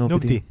 Avatar? Yeah,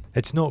 Nobody.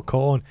 It's not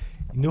caught on.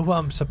 You know what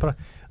I'm surprised?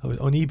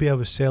 On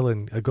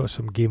eBay I got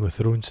some Game of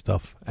Thrones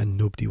stuff and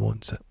nobody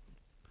wants it.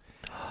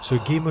 So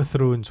Game of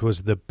Thrones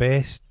was the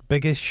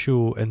biggest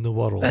show in the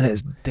world. And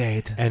it's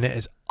dead. And it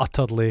has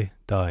utterly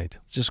died.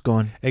 Just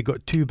gone. It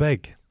got too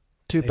big.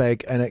 Too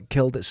big, and it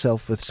killed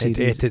itself with series.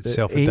 It ate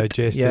itself, it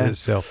digested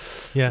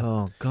itself. Yeah.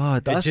 Oh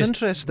God, that's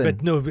interesting.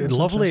 But no, That's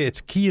lovely. It's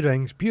key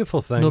rings,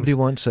 beautiful things. Nobody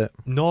wants it,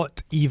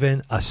 Not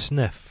even a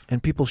sniff.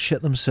 and people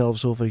shit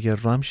themselves over your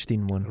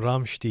Rammstein one.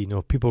 Rammstein,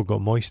 no, people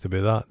got moist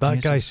about that.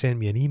 That guy Jesus. sent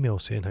me an email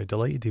saying how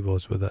delighted he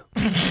was with it.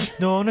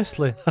 No,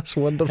 honestly. That's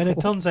wonderful. And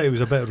it turns out it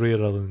was a bit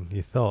rarer than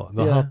you thought.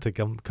 They're Yeah. hard to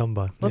come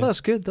by. Well, yeah.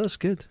 that's good. That's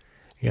good.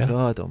 Yeah.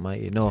 God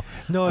Almighty, no.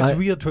 No, it's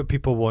weird what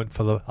people want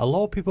for a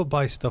lot of people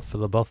buy stuff for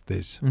their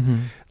birthdays. Mm-hmm.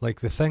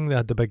 Like the thing that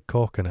had the big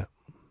cock in it.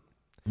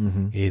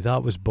 Mm-hmm.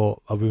 That was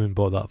bought. A woman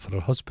bought that for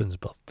her husband's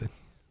birthday.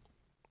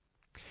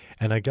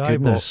 And a guy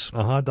Goodness.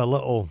 I had a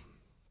little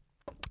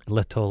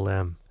like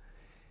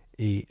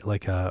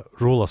a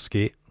roller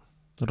skate.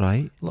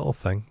 Right. Little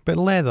thing, but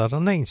leather, a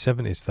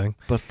 1970s thing.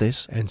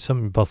 Birthdays. And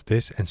some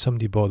birthdays, and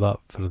somebody bought that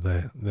for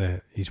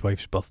his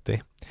wife's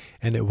birthday,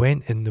 and it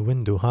went in the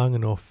window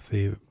hanging off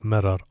the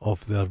mirror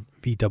of their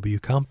VW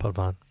camper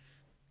van,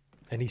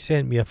 and he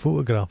sent me a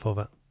photograph of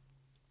it.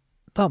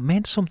 That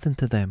meant something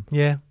to them.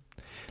 Yeah,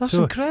 That's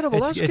So incredible.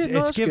 it's, That's it's, good. No,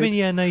 it's that's giving good.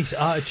 you a nice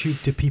attitude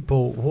to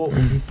people. What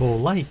people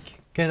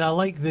like, and I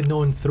like the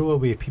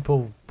non-throwaway.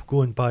 People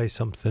go and buy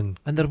something.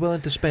 And they're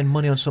willing to spend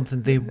money on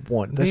something they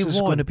want. This They is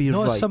want, going to be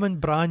not right. something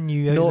brand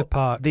new out No, of the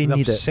park. they They've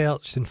need it.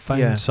 searched and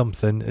found Yeah.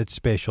 something that's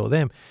special to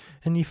them,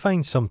 and you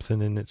find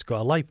something and it's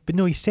got a life. But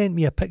no, he sent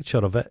me a picture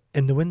of it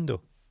in the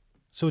window.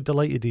 So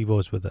delighted he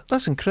was with it.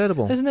 That's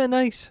incredible. Isn't it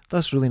nice?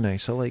 That's really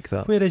nice. I like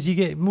that. Whereas you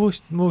get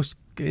most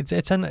it's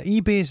an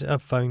eBay's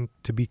I've found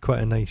to be quite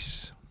a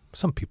nice.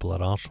 Some people are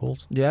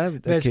arseholes. Yeah, it's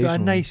got a occasionally.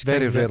 nice Very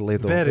kind of- rarely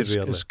though. very it's,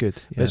 rarely. It's good.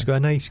 But Yeah. it's got a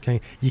nice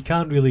kind. You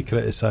can't really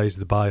criticise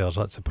the buyers.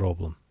 That's the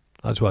problem.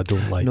 That's what I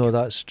don't like. No,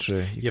 that's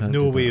true. you have can't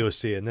no do way that. of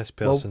saying this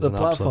Well, person's the an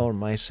absolute.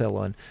 platform I sell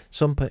on,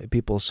 some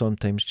people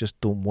sometimes just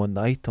don't want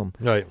the item.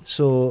 Right.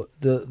 So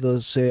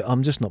they'll say,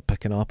 I'm just not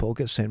picking up, it'll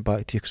get sent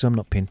back to you because I'm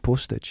not paying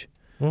postage.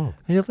 Oh.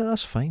 And you're like,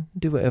 that's fine,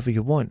 do whatever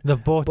you want.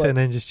 They've bought But it and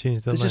then just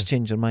changed their They mind. just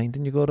change their mind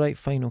and you go, right,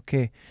 fine,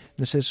 okay. And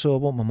they say, so I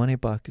want my money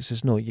back. It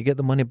says, no, you get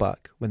the money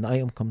back when the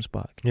item comes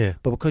back. Yeah.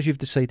 But because you've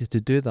decided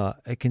to do that,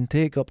 it can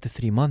take up to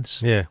 3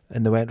 months. Yeah.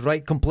 And they went,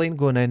 right, complaint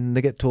going in, and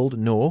they get told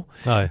no.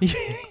 Aye.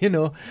 You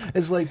know,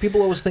 it's like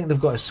people always think they've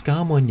got a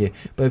scam on you,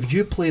 but if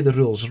you play the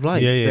rules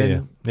right,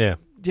 then yeah.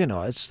 you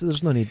know,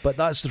 there's no need. But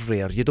that's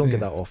rare. You don't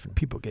get that often.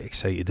 People get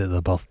excited at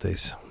their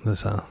birthdays.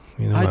 That's that.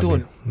 You know I what don't.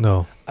 mean?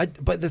 No.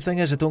 But the thing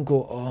is, I don't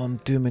go, oh, I'm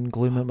doom and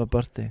gloom at my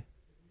birthday.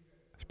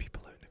 There's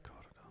people out in the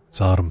corridor.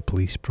 It's armed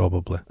police,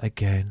 probably.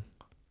 Again.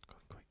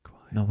 Quite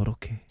quiet. No, we're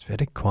okay. It's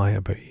very quiet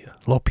about here.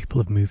 A lot of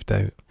people have moved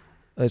out.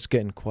 It's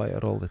getting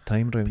quieter all the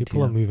time round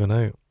People here. are moving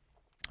out.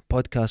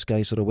 Podcast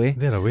guys are away.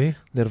 They're away.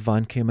 Their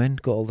van came in,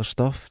 got all their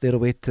stuff. They're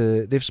away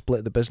they've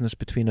split the business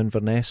between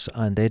Inverness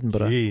and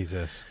Edinburgh.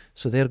 Jesus.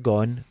 So they're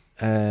gone.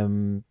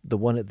 The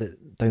one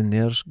down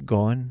there's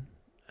gone.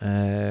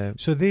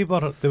 So there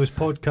was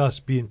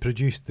podcasts being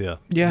produced there.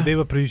 Yeah. They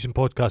were producing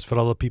podcasts for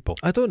other people.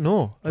 I don't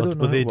know. I don't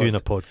know. Were they how it doing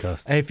a worked.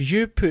 podcast? If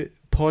you put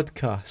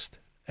podcast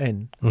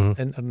in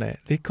internet,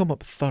 they come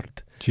up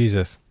third.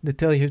 Jesus. They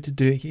tell you how to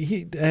do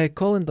it.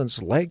 Colin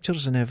does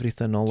lectures and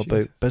everything all Jesus.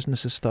 about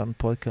businesses starting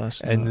podcasts.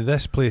 And that.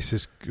 this place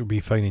is be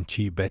finding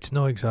cheap, but it's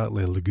not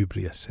exactly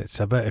lugubrious. It's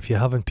a bit, if you're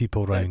having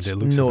people round, it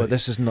looks a bit,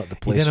 this is not the you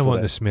place didn't for want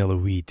it. the smell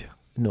of weed.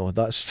 No,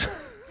 that's...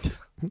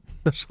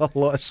 There's a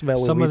lot of smell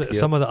Some of of weed the, here.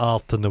 some of the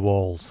art on the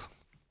walls.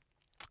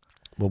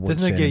 We won't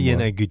Doesn't it say get you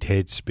in anymore. a good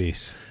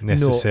headspace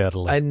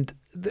necessarily? And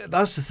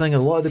that's the thing. A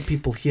lot of the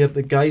people here,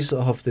 the guys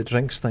that have the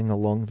drinks thing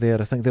along there,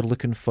 I think they're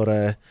looking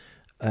for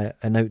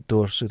an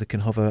outdoor so they can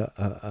have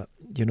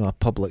a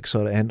public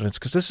sort of entrance,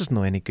 because this is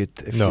not any good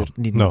if No, you're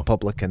needing no. the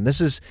public in.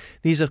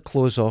 These are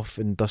close off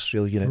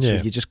industrial units, so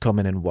Yeah. you just come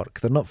in and work.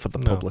 They're not for the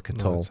public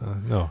at all.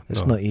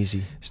 It's Not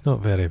easy. It's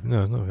not very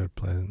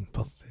pleasant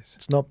birthdays.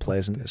 It's not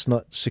pleasant. It's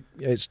not.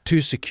 It's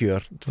too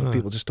secure for No.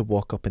 people just to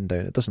walk up and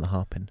down. It doesn't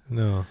happen,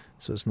 No.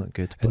 so it's not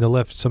good. In the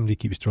lift, somebody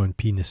keeps drawing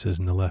penises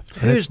in the lift.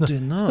 And Who's it's not,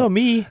 doing that? it's not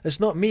me. It's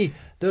not me.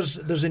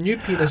 There's a new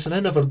penis and I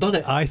never done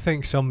it. I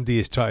think somebody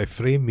is trying to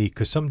frame me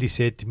because somebody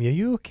said to me, "Are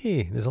you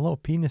okay? There's a lot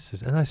of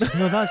penises." And I said,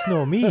 "No, that's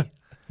not me."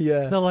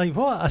 Yeah. They're like,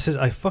 "What?" I said,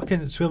 "I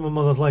fucking swear my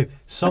mother's life.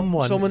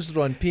 Someone's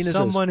drawing penises.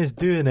 Someone is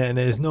doing it, and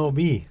it is not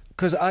me."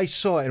 Because I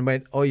saw it and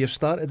went, "Oh, you've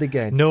started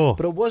again." No,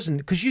 But it wasn't,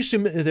 because you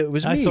assumed that it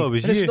was I me. thought it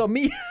was and you. It's not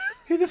me.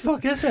 who the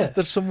fuck is it?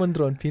 There's someone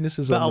drawing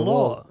penises But on a the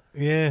wall. lot.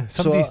 Yeah,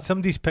 So,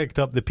 somebody's picked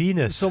up the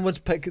penis. Someone's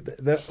picked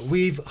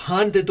we've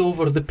handed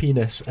over the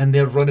penis and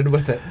they're running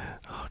with it.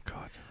 Oh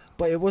God!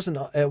 But it wasn't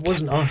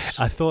us.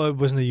 I thought it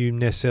wasn't you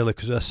necessarily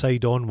because it was a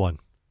side-on one.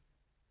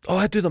 Oh,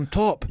 I do them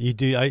top. You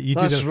do. That's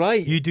do them,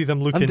 right. You do them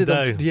I'm looking do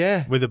down them,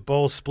 yeah. with the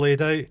ball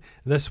splayed out.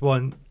 This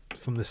one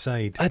from the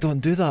side. I don't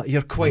do that.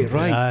 You're quite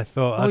right. I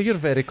thought. Oh, you're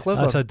very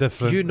clever. That's a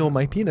different. You know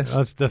my penis.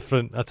 That's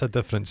different. That's a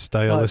different That's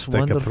stylistic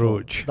wonderful.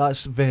 approach.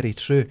 That's very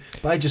true.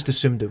 But I just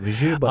assumed it was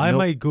you. But I no.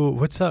 might go.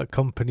 What's that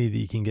company that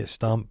you can get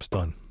stamps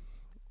done?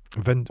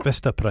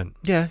 Vistaprint.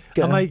 Yeah.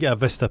 I might get a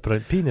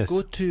Vistaprint penis.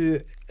 Go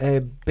to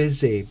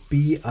Bizay,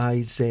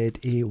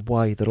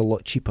 Bizay. They're a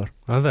lot cheaper.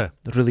 Are they?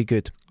 They're really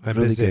good. A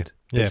Really Bizay. good.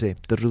 Yeah, Bizay.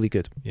 They're really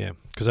good. yeah.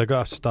 Because I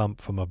got a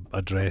stamp from a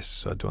address,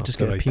 so I don't Just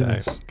have to get a write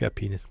it penis. out. Get a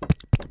penis.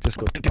 Just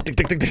go tick, tick, tick,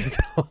 tick, tick, tick,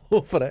 tick,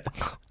 over it.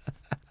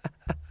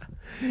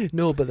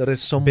 No, but there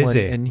is someone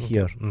Busy in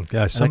here. Yeah, And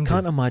I somebody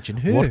can't imagine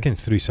who. working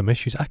through some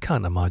issues. I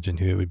can't imagine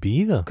who it would be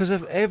either. Because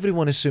if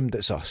everyone assumed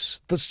it's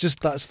us.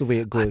 That's the way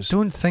it I goes.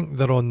 don't think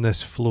they're on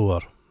this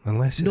floor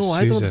unless it's No,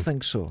 I Susan. don't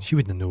think so. She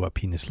wouldn't know what a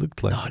penis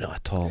looked like. No, not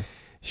at all.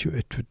 It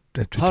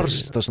would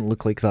Hers doesn't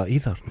look like that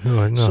either.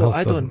 No, So hers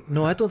I doesn't. don't.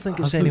 No, I don't think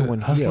it's Hers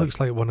anyone hers here. looks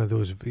like one of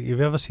those. Have you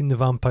ever seen the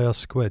vampire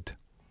squid?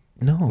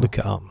 No. Look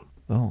it up.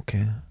 Oh,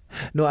 okay.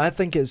 No, I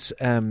think it's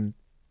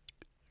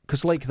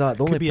because like that.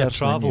 The only Could be a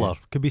person I knew- traveller.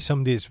 Could be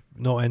somebody that's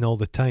not in all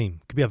the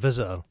time. Could be a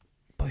visitor.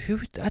 But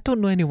who? I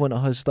don't know anyone that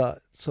has that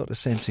sort of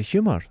sense of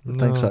humour. That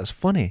thinks No. that's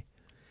funny.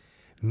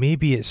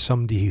 Maybe it's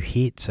somebody who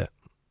hates it,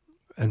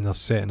 and they're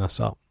setting us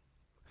up.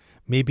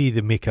 Maybe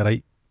they make a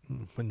right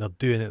when they're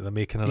doing it. They're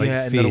making a right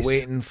Yeah, and face. they're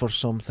waiting for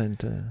something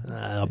to.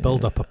 They'll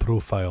build up a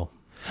profile.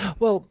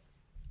 Well,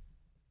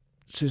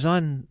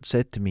 Suzanne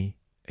said to me,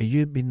 "Are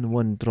you been the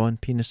one drawing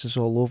penises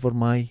all over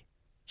my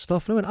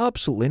stuff?" And I went,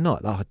 "Absolutely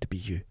not. That had to be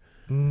you."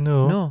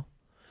 No. No.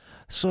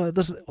 So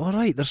there's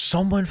there's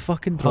someone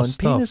fucking Her drawing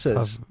stuff,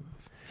 penises.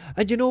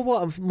 And you know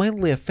what? I'm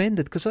mildly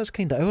offended because that's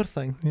kind of our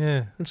thing.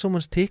 Yeah. And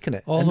someone's taking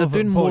it. All and they're over,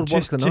 doing but more work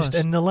just, than just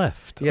us. in the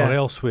lift Yeah. or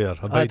elsewhere.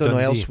 About I don't know,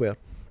 Dundee. elsewhere.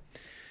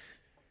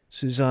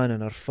 Suzanne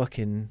and her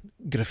fucking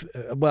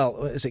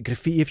is it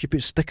graffiti if you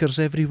put stickers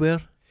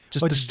everywhere?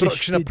 Just Oh,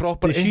 destruction of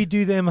property. Does she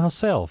do them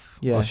herself?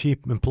 Yeah. Or she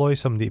employ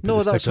somebody to put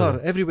No, the that's stickers her.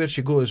 on? Everywhere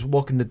she goes,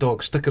 walking the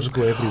dog, stickers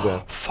go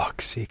everywhere.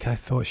 Fuck's sake, I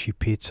thought she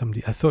paid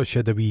somebody. I thought she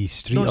had a wee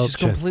street No, she's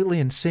urchin. completely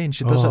insane.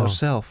 She does it Oh.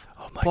 herself.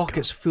 Oh my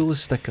Pockets full of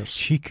stickers. God.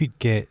 She could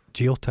get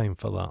jail time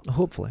for that.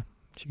 Hopefully.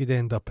 She could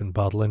end up in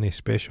Barlinnie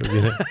Special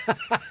Unit.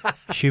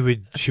 She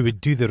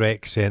would do the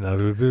rec centre.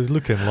 It would be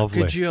looking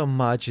lovely. Could you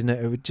imagine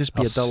it? It would just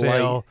be Her a delight.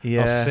 cell, her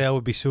Yeah. cell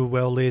would be so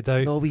well laid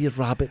out. No wee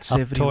rabbits Her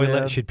everywhere.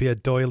 toilet should be a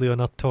doily on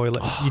her toilet.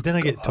 Oh, You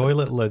didn't get God.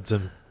 toilet lids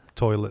and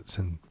toilets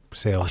and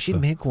cells. Oh, she'd so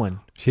make one.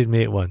 she'd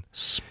make one.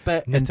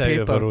 Spit Knit and out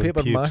of her paper. own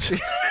Paper pubes.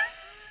 mache.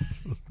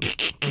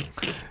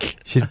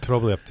 She'd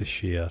probably have to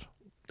share.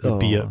 Or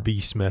be Oh. at B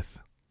Smith.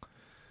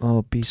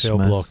 Oh, B. Cell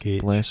Smith. Block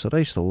H. Bless her. I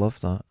used to love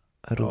that.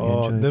 I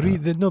really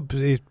enjoyed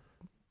that.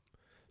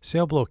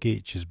 Cell Block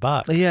H is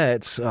back. Yeah,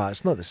 it's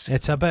not the same.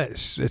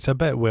 It's a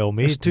bit well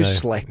made. It's too now.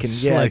 slick, and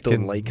It's yeah, I slick don't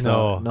and- like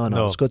no, that.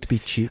 No, it's got to be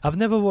cheap. I've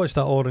never watched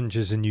that Orange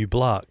Is the New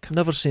Black.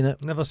 Never seen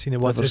it. Never seen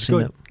it once. Never It's seen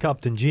got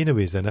Captain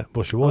Janeway's in it.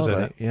 Well, she was in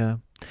Alright, it. Yeah.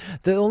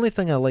 The only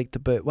thing I liked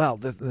about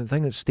the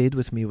thing that stayed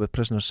with me with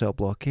Prisoner Cell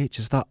Block H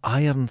is that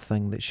iron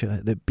thing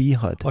that B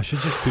had. I should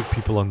just put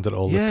people under it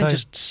all the yeah, time.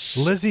 just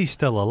Lizzie's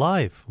still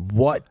alive.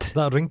 what?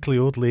 That wrinkly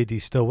old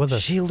lady's still with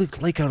us. She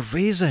looked like a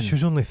raisin. She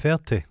was only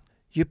 30.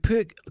 You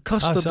put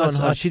custard That's- on her,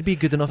 that's- she'd be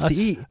good enough to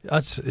eat.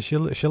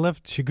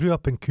 She grew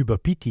up in Cuba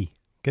Piti,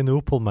 in the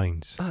opal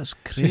mines. That's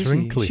crazy.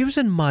 wrinkly. She was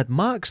in Mad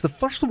Max, the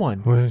first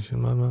one. Where is she,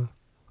 Mama?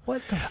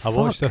 What the fuck? I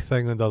watched a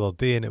thing the other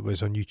day and it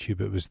was on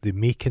YouTube. It was the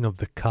making of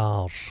the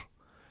cars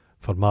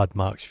for Mad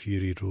Max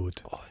Fury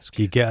Road. Oh, it's If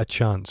you good. get a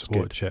chance, It's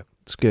watch it.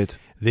 It's good.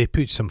 They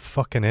put some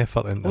fucking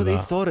effort into Oh, they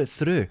that. thought it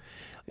through.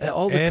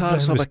 All the Everything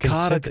cars have was a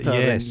character. considered-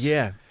 yes.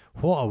 Yeah,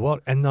 What a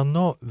work. And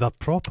they're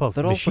proper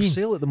they're all machine. for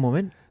sale at the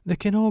moment. They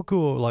can all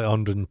go like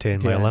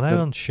 110 Yeah, mile an hour they're-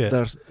 and shit.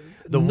 They're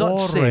The not war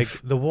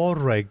safe.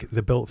 rig,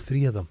 they built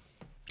 3 of them.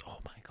 Oh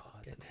my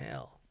god! In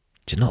hell.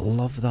 Do you not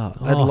love that?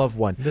 Oh. I'd love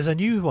one. There's a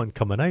new one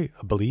coming out,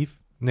 I believe,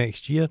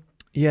 next year.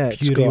 Yeah,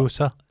 it's got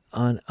Furiosa.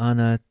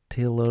 Anna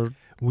Taylor.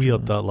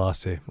 Weird, that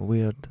lassie.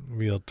 Weird.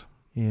 Weird.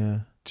 Yeah.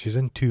 She's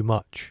in too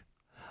much.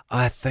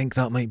 I think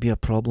that might be a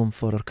problem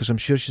for her because I'm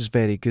sure she's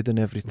very good in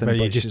everything, But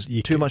but she's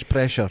too much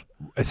pressure.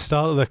 At the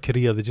start of their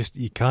career,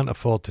 you can't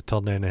afford to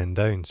turn anything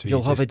down. So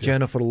You'll have a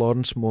Jennifer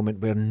Lawrence moment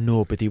where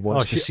nobody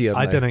wants to see her.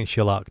 I now. don't think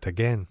she'll act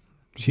again.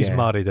 She's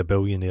married a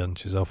billionaire and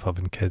she's off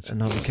having kids.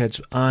 And having kids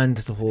and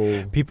the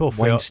whole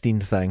Weinstein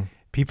thing.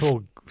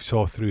 People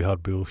saw through her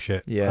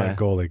bullshit. Yeah. That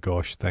golly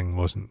gosh thing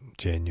wasn't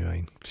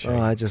genuine.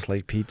 I just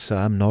like pizza.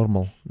 I'm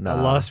normal. Nah.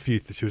 The last few,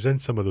 she was in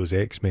some of those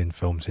X-Men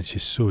films and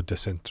she's so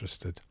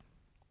disinterested.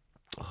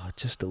 Oh,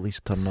 just at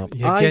least turn up.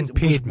 You're getting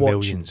paid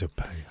millions of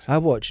pounds. I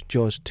watched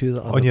Jaws 2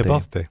 the other day. On your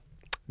birthday?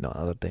 No, the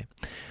other day.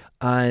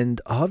 And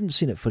I haven't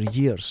seen it for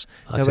years.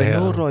 That's now, I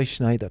know Roy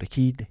Schneider,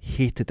 he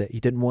hated it. He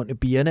didn't want to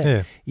be in it.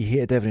 Yeah. He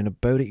hated everything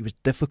about it. He was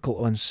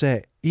difficult on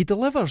set. He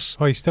delivers.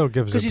 Oh, he still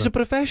gives it. Because he's a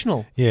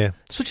professional. Yeah.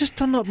 So just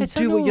turn up and It's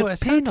do what you're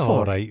it's paid an for.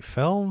 alright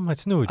film.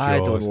 It's no Jaws. I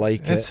don't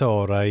like it. It's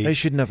alright. It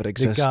should never The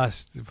exist.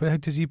 gas, how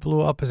does he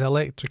blow up his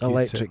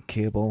Electric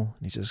cable.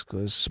 He just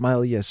goes,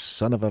 smile, you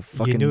son of a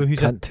fucking You know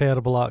who's a cunt.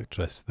 terrible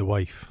actress? The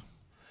wife.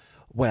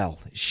 Well,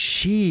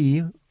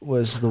 she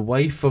was the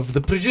wife of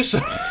the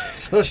producer.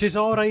 So She's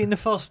alright in the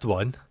first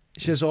one.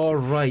 she's all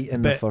right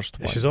in the first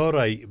one. She's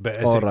alright, but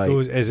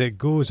as it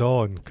goes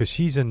on, because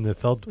she's in the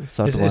third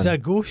Third one. Is it a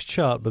ghost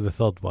chart with the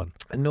third one?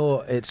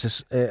 No, it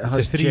has a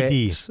 3D.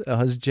 jets. It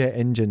has jet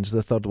engines,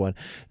 the third one.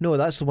 No,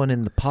 that's the one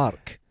in the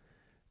park.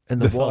 In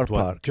the water third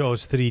one, park.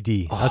 Jaws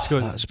 3D. Oh,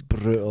 that's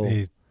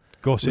brutal.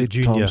 Gossett Lee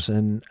Jr.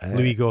 Thompson,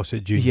 Louis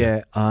Gossett Jr.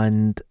 Yeah,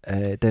 and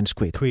Dennis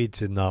Quaid.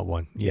 Quaid's in that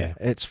one. Yeah.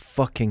 It's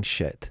fucking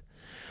shit.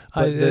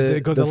 Has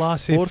it got the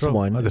lassie fourth from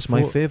one is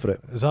my favourite.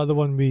 Is that the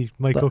one with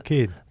Michael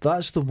Caine?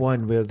 That's the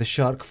one where the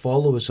shark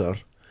follows her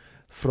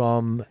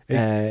from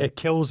It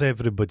kills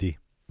everybody.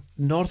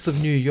 north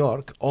of New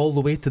York all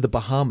the way to the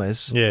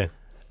Bahamas. Yeah.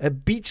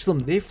 It beats them.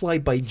 They fly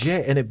by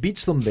jet and it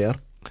beats them there.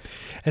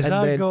 Has And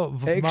that then got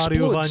it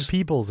Mario Van explodes.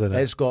 Peebles in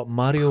it? It's got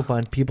Mario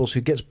Van Peebles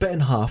who gets bit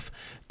in half,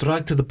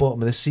 dragged to the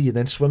bottom of the sea, and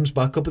then swims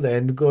back up at the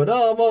end going,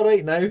 "Oh, I'm all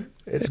right now."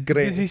 It's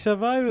great. Does he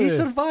survive? He it?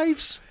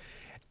 survives.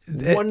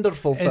 It-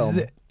 Wonderful film.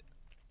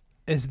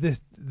 Is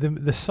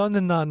the son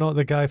in that not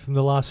the guy from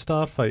The Last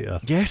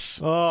Starfighter?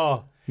 Yes.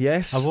 Oh,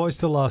 Yes. I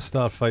watched The Last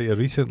Starfighter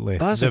recently.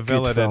 That's the a good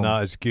villain film. in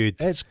that is good.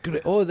 It's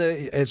great. Oh,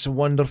 it's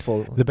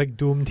wonderful. The big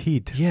domed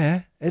heat.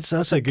 Yeah, that's a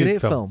a good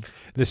great film. film.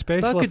 The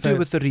special That could do effect-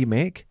 with the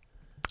remake.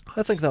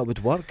 I think that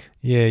would work.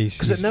 Yeah,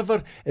 Because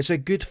it's a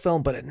good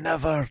film, but it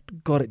never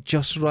got it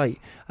just right.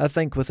 I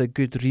think with a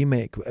good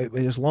remake,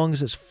 as long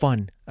as it's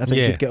fun, I think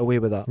Yeah. you'd get away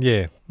with that.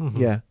 Yeah. Mhm.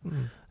 Yeah.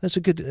 Mm. It's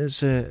a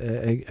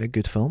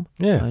good film.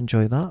 Yeah. I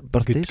enjoy that.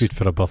 Birthdays. Good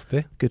for a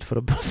birthday. Good for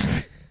a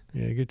birthday.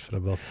 Yeah, good for a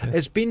birthday.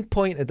 It's been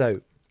pointed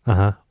out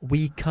Uh-huh.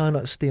 we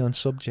cannot stay on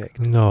subject.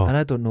 No. And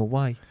I don't know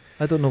why.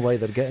 I don't know why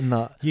they're getting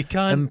that. You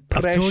can't.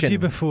 I've told you impression.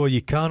 before,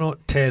 you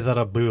cannot tether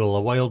a bull,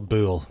 a wild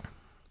bull.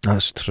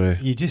 That's true.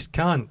 You just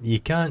can't. You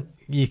can't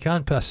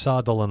put a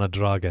saddle on a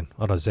dragon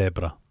or a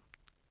zebra.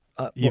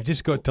 You've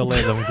just got to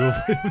let them go.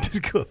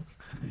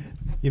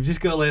 You've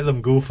just got to let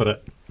them go for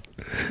it.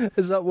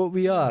 Is that what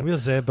we are? We're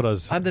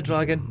zebras. I'm the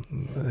dragon.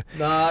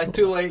 Nah,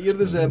 too late. You're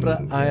the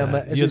zebra. I am.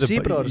 Is You're it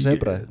zebra or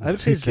zebra? I would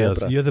say who cares?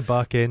 zebra. You're the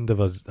back end of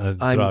a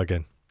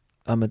dragon.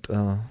 I'm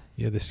a.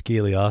 You're the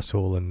scaly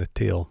asshole in the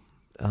tail.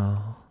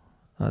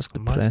 That's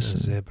Imagine depressing. a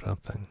zebra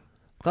thing.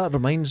 That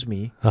reminds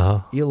me,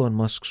 Uh-huh. Elon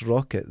Musk's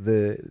rocket.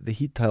 The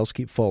heat tiles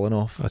keep falling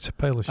off. That's a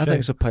pile of shit. I think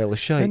it's a pile of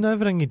shit. And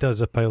everything he does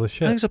is a pile of I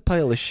shit. think it's a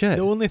pile of shit.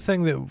 The only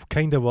thing that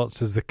kind of works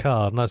is the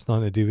car, and that's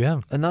nothing to do with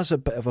him. And that's a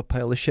bit of a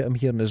pile of shit I'm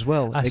hearing as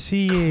well. I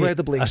see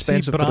Incredibly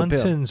expensive to repair.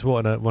 Branson's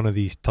one of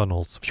these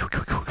tunnels.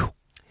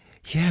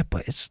 Yeah,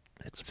 but it's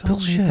It's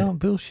bullshit. all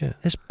bullshit.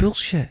 It's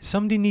bullshit.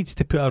 Somebody needs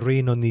to put a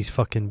rein on these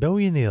fucking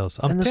billionaires.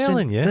 I'm And they're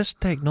telling saying you. this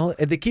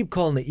technology. They keep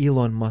calling it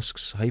Elon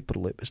Musk's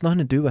Hyperloop. It's nothing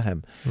to do with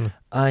him,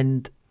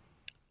 and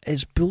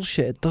it's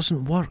bullshit. It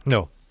doesn't work.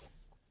 No.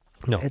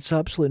 It's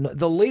absolutely not.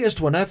 The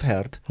latest one I've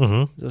heard,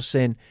 Mm-hmm. they're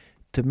saying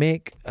to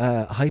make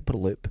a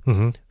Hyperloop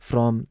Mm-hmm.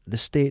 from the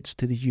States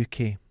to the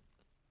UK.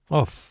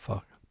 Oh,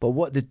 fuck. But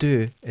what they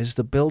do is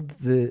they build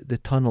the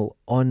tunnel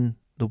on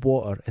the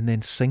water and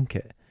then sink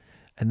it.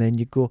 And then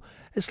you go,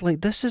 it's like,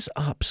 this is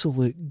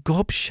absolute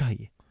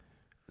gobshite.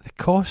 The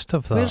cost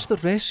of that. Where's the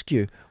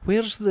rescue?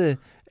 Where's the...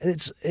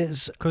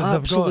 It's 'Cause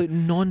absolute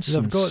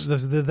nonsense.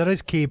 There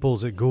is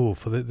cables that go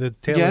for the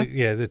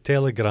the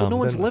telegram. But no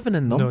one's living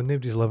in them. No,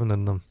 nobody's living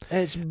in them.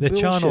 It's The bullshit.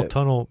 Channel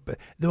Tunnel.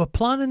 They were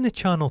planning the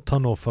Channel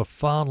Tunnel for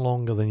far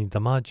longer than you'd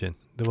imagine.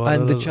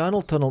 And the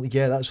Channel Tunnel,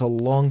 yeah, that's a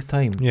long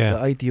time. Yeah. The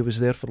idea was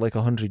there for like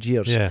 100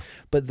 years. Yeah.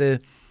 But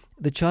the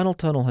Channel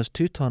Tunnel has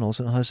two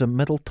tunnels and it has a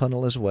middle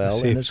tunnel as well.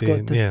 Safety, and it's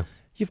got to, yeah.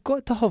 you've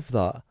got to have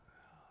that.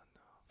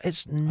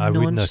 It's nonsense. I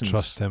wouldn't have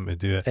trust him to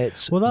do it.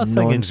 It's Well, that nonsense.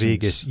 thing in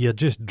Vegas, you're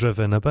just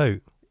driven about.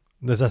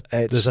 There's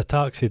a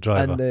taxi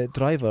driver. And the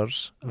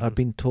drivers are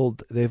being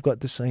told they've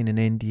got to sign an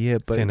NDA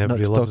about Saying not to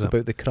everybody talk loves it.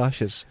 about the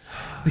crashes.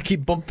 They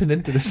keep bumping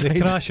into the The sides.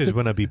 crashes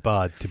wouldn't be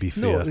bad, to be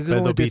fair. No, they can but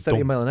only they'll do be 30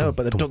 dunk, mile an hour, dunk,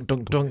 but the dunk,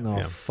 dunk, dunk, dunk. Oh,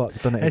 yeah. fuck,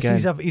 done it again.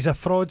 He's a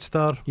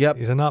fraudster. Yep.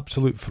 He's an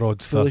absolute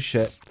fraudster. Full of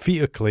shit.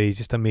 Feet of clay,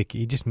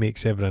 he just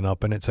makes everything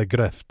up, and it's a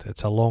grift.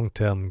 It's a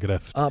long-term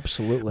grift.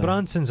 Absolutely.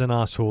 Branson's an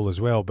asshole as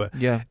well, but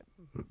Yeah,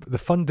 the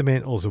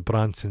fundamentals of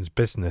Branson's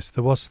business,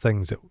 there was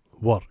things that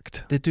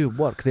worked. they do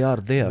work. They are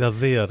there. They're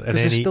there. And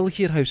Because they still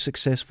hear how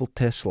successful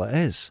Tesla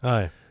is.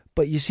 Aye.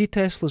 But you see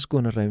Teslas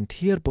going around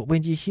here, but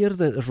when you hear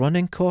the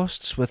running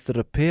costs with the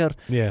repair,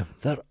 Yeah.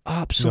 they're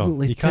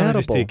absolutely you can't terrible.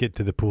 just take it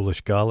to the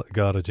Polish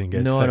garage and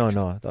get no, fixed.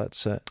 no,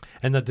 that's it.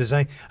 And the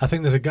design, I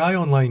think there's a guy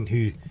online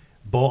who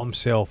bought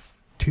himself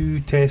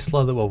 2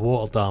 Tesla that were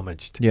water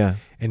damaged, Yeah.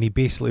 and he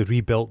basically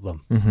rebuilt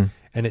them. Mm-hmm.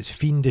 And it's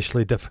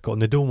fiendishly difficult,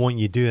 and they don't want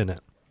you doing it.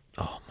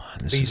 Oh, man.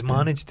 But he's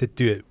managed to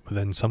do it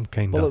within some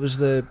kind Well, of... it was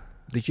the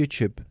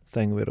YouTube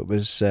thing where it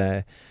was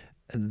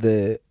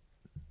the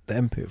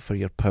input for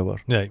your power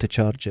Right. to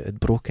charge it had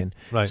broken.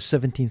 Right.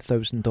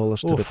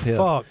 $17,000 to Oh, repair.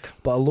 fuck.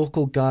 But a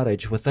local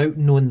garage, without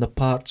knowing the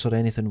parts or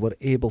anything, were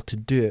able to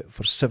do it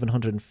for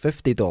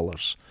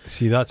 $750.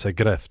 See, that's a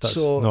grift. That's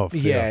so, not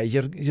fair.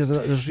 yeah,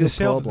 there's real The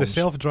problems.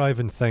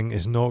 self-driving thing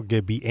is not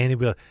going to be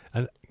anywhere...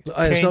 And It's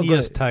 10 not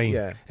years' gonna- time,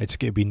 Yeah. it's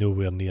going to be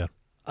nowhere near.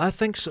 I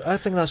think so. I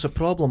think that's a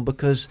problem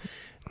because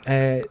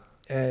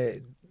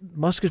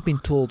Musk has been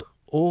told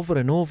over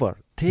and over,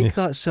 take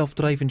that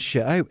self-driving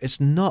shit out. It's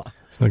not.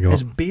 It's not going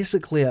It's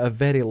basically a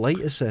very light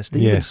assist.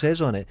 It Yeah. even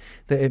says on it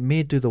that it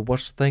may do the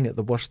worst thing at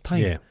the worst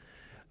time. Yeah.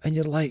 And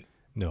you're like,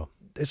 No.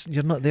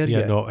 you're not there Yeah,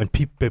 yet. no. And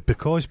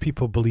because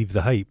people believe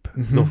the hype,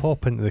 Mhm. they'll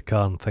hop into the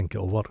car and think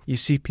it'll work. You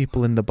see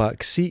people in the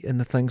back seat and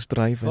the thing's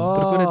driving. They're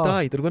going to Fuck.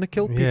 die. They're going to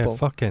kill people. Yeah,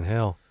 fucking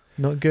hell.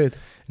 Not good.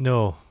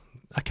 No.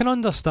 I can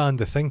understand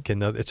the thinking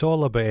that it's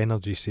all about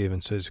energy saving.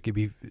 So it's going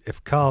to be,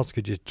 if cars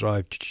could just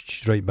drive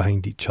right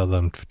behind each other,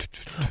 and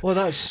Well,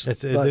 that's but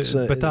that's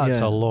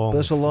yeah, a long, but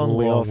that's a long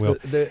way off. way. I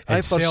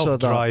And first saw that.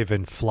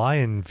 self-driving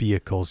flying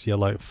vehicles, you're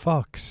like,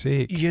 fuck's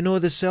sake. You know,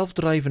 the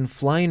self-driving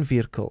flying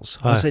vehicles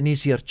Aye. has an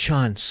easier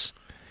chance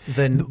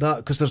than that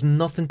because there's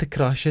nothing to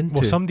crash into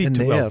Well, somebody in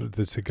the well, air.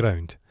 there's the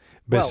ground.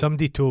 But Well,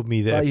 somebody told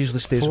me that that if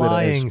usually stays where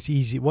it is. flying's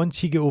easy.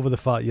 Once you get over the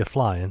fact you're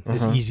flying,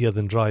 it's Uh-huh. easier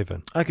than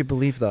driving. I could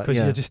believe that. Because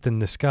Yeah. you're just in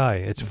the sky.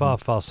 It's far,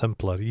 Mhm. far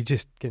simpler. You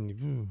just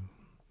can...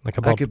 like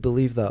a I bird. could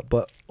believe that,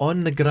 but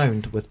on the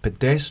ground with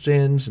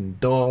pedestrians and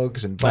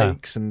dogs and Ah.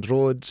 bikes and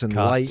roads and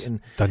Cats. light and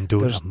Don't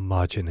there's-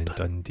 imagine in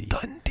Dundee.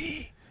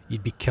 Dundee.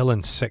 You'd be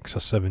killing 6 or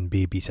 7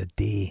 babies a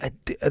day.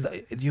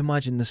 You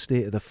imagine the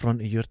state of the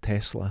front of your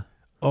Tesla,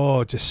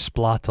 Oh, just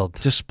splattered.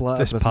 just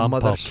splattered Just with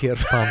mother Pampers. care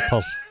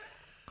Pampers.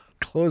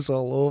 clothes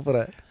all over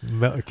it.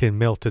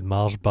 Melted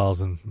Mars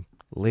bars and...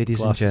 Ladies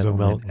and Glasses of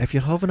gentlemen, milk. if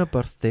you're having a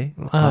birthday,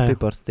 Aye. happy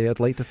birthday! I'd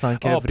like to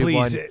thank Oh,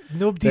 everyone. please.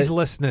 Nobody's that-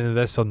 listening to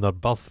this on their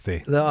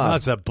birthday. They are.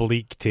 That's a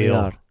bleak They tale.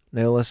 are.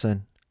 Now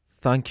listen,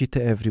 thank you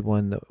to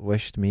everyone that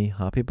wished me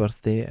happy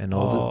birthday and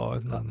all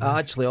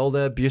actually all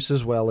the abuse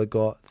as well I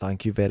got.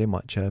 Thank you very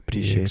much. I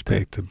appreciate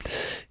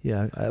it.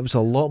 Yeah, it was a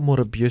lot more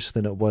abuse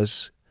than it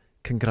was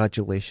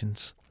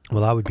congratulations.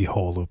 Well, that would be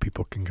hollow.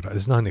 People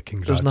There's nothing to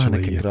There's congratulate nothing to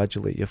you.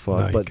 congratulate you for,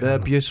 No, you but the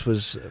can't. abuse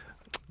was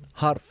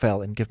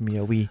heartfelt and gave me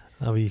a wee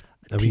tear.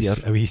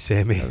 A wee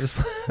semi. It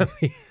was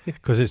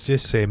Because it's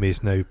just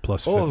semis now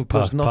plus oh,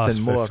 past there's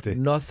nothing more. 50.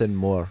 Nothing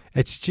more.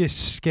 It's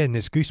just skin.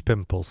 It's goose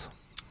pimples.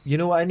 You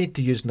know what I need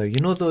to use now? You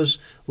know those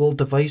little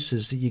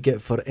devices that you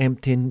get for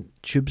emptying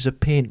tubes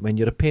of paint when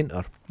you're a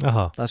painter?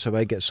 Uh-huh. That's how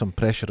I get some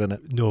pressure in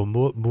it. No,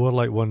 more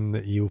like one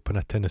that you open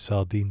a tin of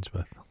sardines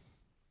with.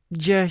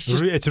 Yeah,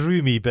 It's a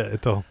roomy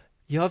bit though.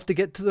 you have to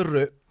get to the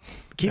root,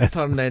 keep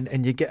turning,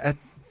 and you get A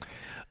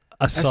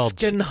a surge.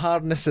 skin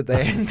hardness at the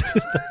end.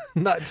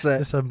 That's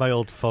it. It's a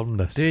mild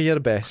firmness. Do your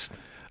best.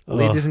 Oh.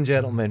 Ladies and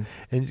gentlemen,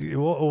 And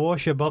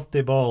wash your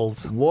birthday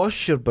balls.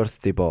 wash your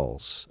birthday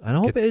balls. And I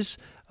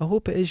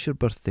hope it is your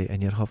birthday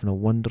and you're having a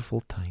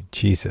wonderful time.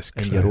 Jesus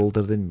And Christ. you're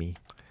older than me.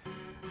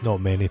 Not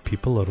many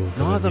people are older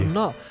No, than they're you.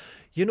 not.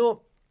 You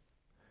know,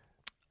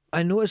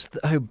 I noticed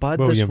how bad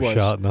William this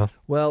was. Shatner.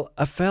 Well,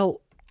 I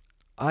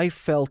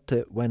felt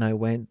it when I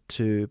went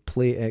to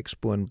Play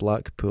Expo in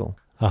Blackpool,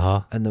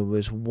 Uh-huh. and there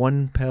was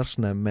one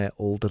person I met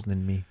older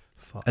than me,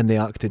 and they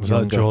acted Was that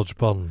younger. George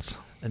Burns?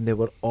 And they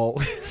were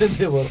all,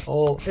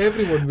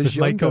 everyone was Was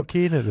younger Michael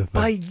Caine at the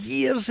thing? by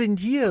years and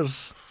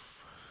years.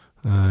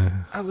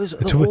 I was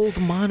It's the wa- old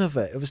man of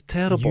it. It was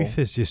terrible. Youth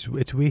is just,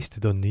 it's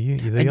wasted on the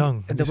youth. The and, young.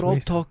 and they Just were all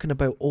wasted. talking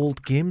about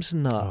old games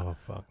and that, Oh,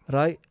 fuck.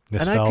 right?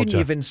 Nostalgia. And I couldn't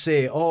even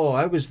say, oh,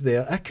 I was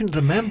there. I couldn't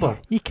remember.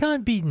 You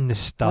can't be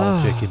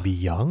nostalgic Ah. and be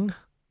young.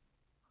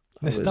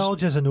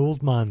 Nostalgia's an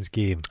old man's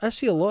game. I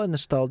see a lot of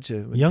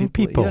nostalgia. With Young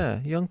people. Yeah,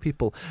 young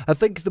people. I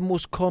think the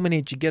most common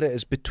age you get it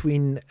is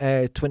between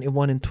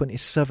 21 and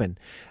 27.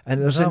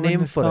 And there's a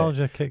name for it.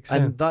 Nostalgia kicks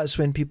in. And that's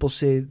when people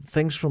say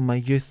things from my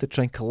youth to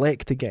try and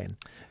collect again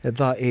at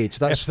that age.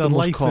 That's if the their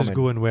most life common. was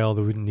going well,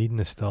 they wouldn't need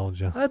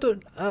nostalgia. I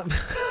don't know.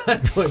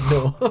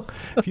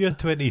 If you're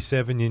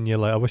 27 and you're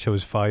like, I wish I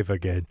was 5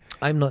 again.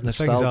 I'm not Things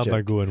nostalgic.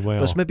 aren't going well.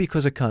 But it's maybe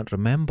because I can't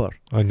remember.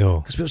 I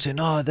know. Because people say,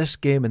 no, this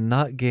game and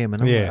that game.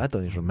 And I'm like, I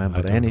don't even remember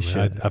I don't any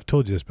remember. shit. I've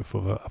told you this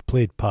before. But I've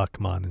played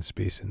Pac-Man and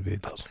Space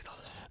Invaders.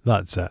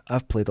 That's it.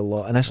 I've played a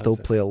lot, and I still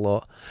play a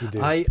lot.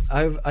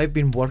 I've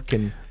been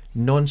working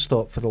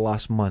non-stop for the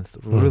last month,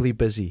 really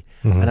busy,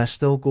 and I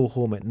still go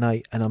home at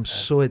night, and I'm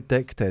so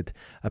addicted.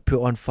 I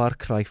put on Far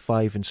Cry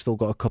 5 and still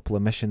got a couple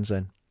of missions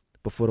in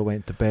before I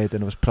went to bed,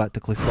 and I was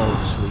practically falling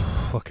asleep.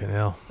 Fucking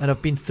hell. And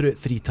I've been through it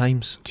 3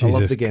 times. Jesus, I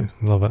love the game.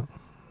 Love it.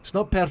 It's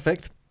not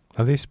perfect.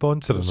 Are they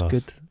sponsoring It's us?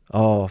 good.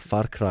 Oh,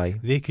 Far Cry.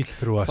 They could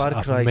throw us Far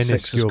a Cry 6 is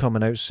minuscule...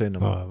 coming out soon.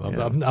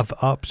 I've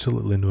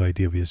absolutely no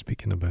idea what you're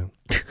speaking about.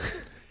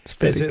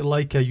 Is it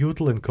like a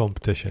yodeling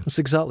competition? It's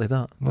exactly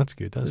that. That's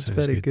good. That's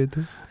very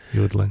good.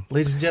 Yodeling.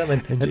 Ladies and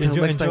gentlemen, until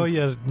next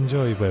time.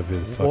 Enjoy whatever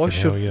the fuck.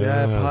 Wash your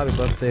happy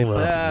birthday.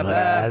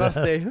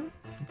 Birthday.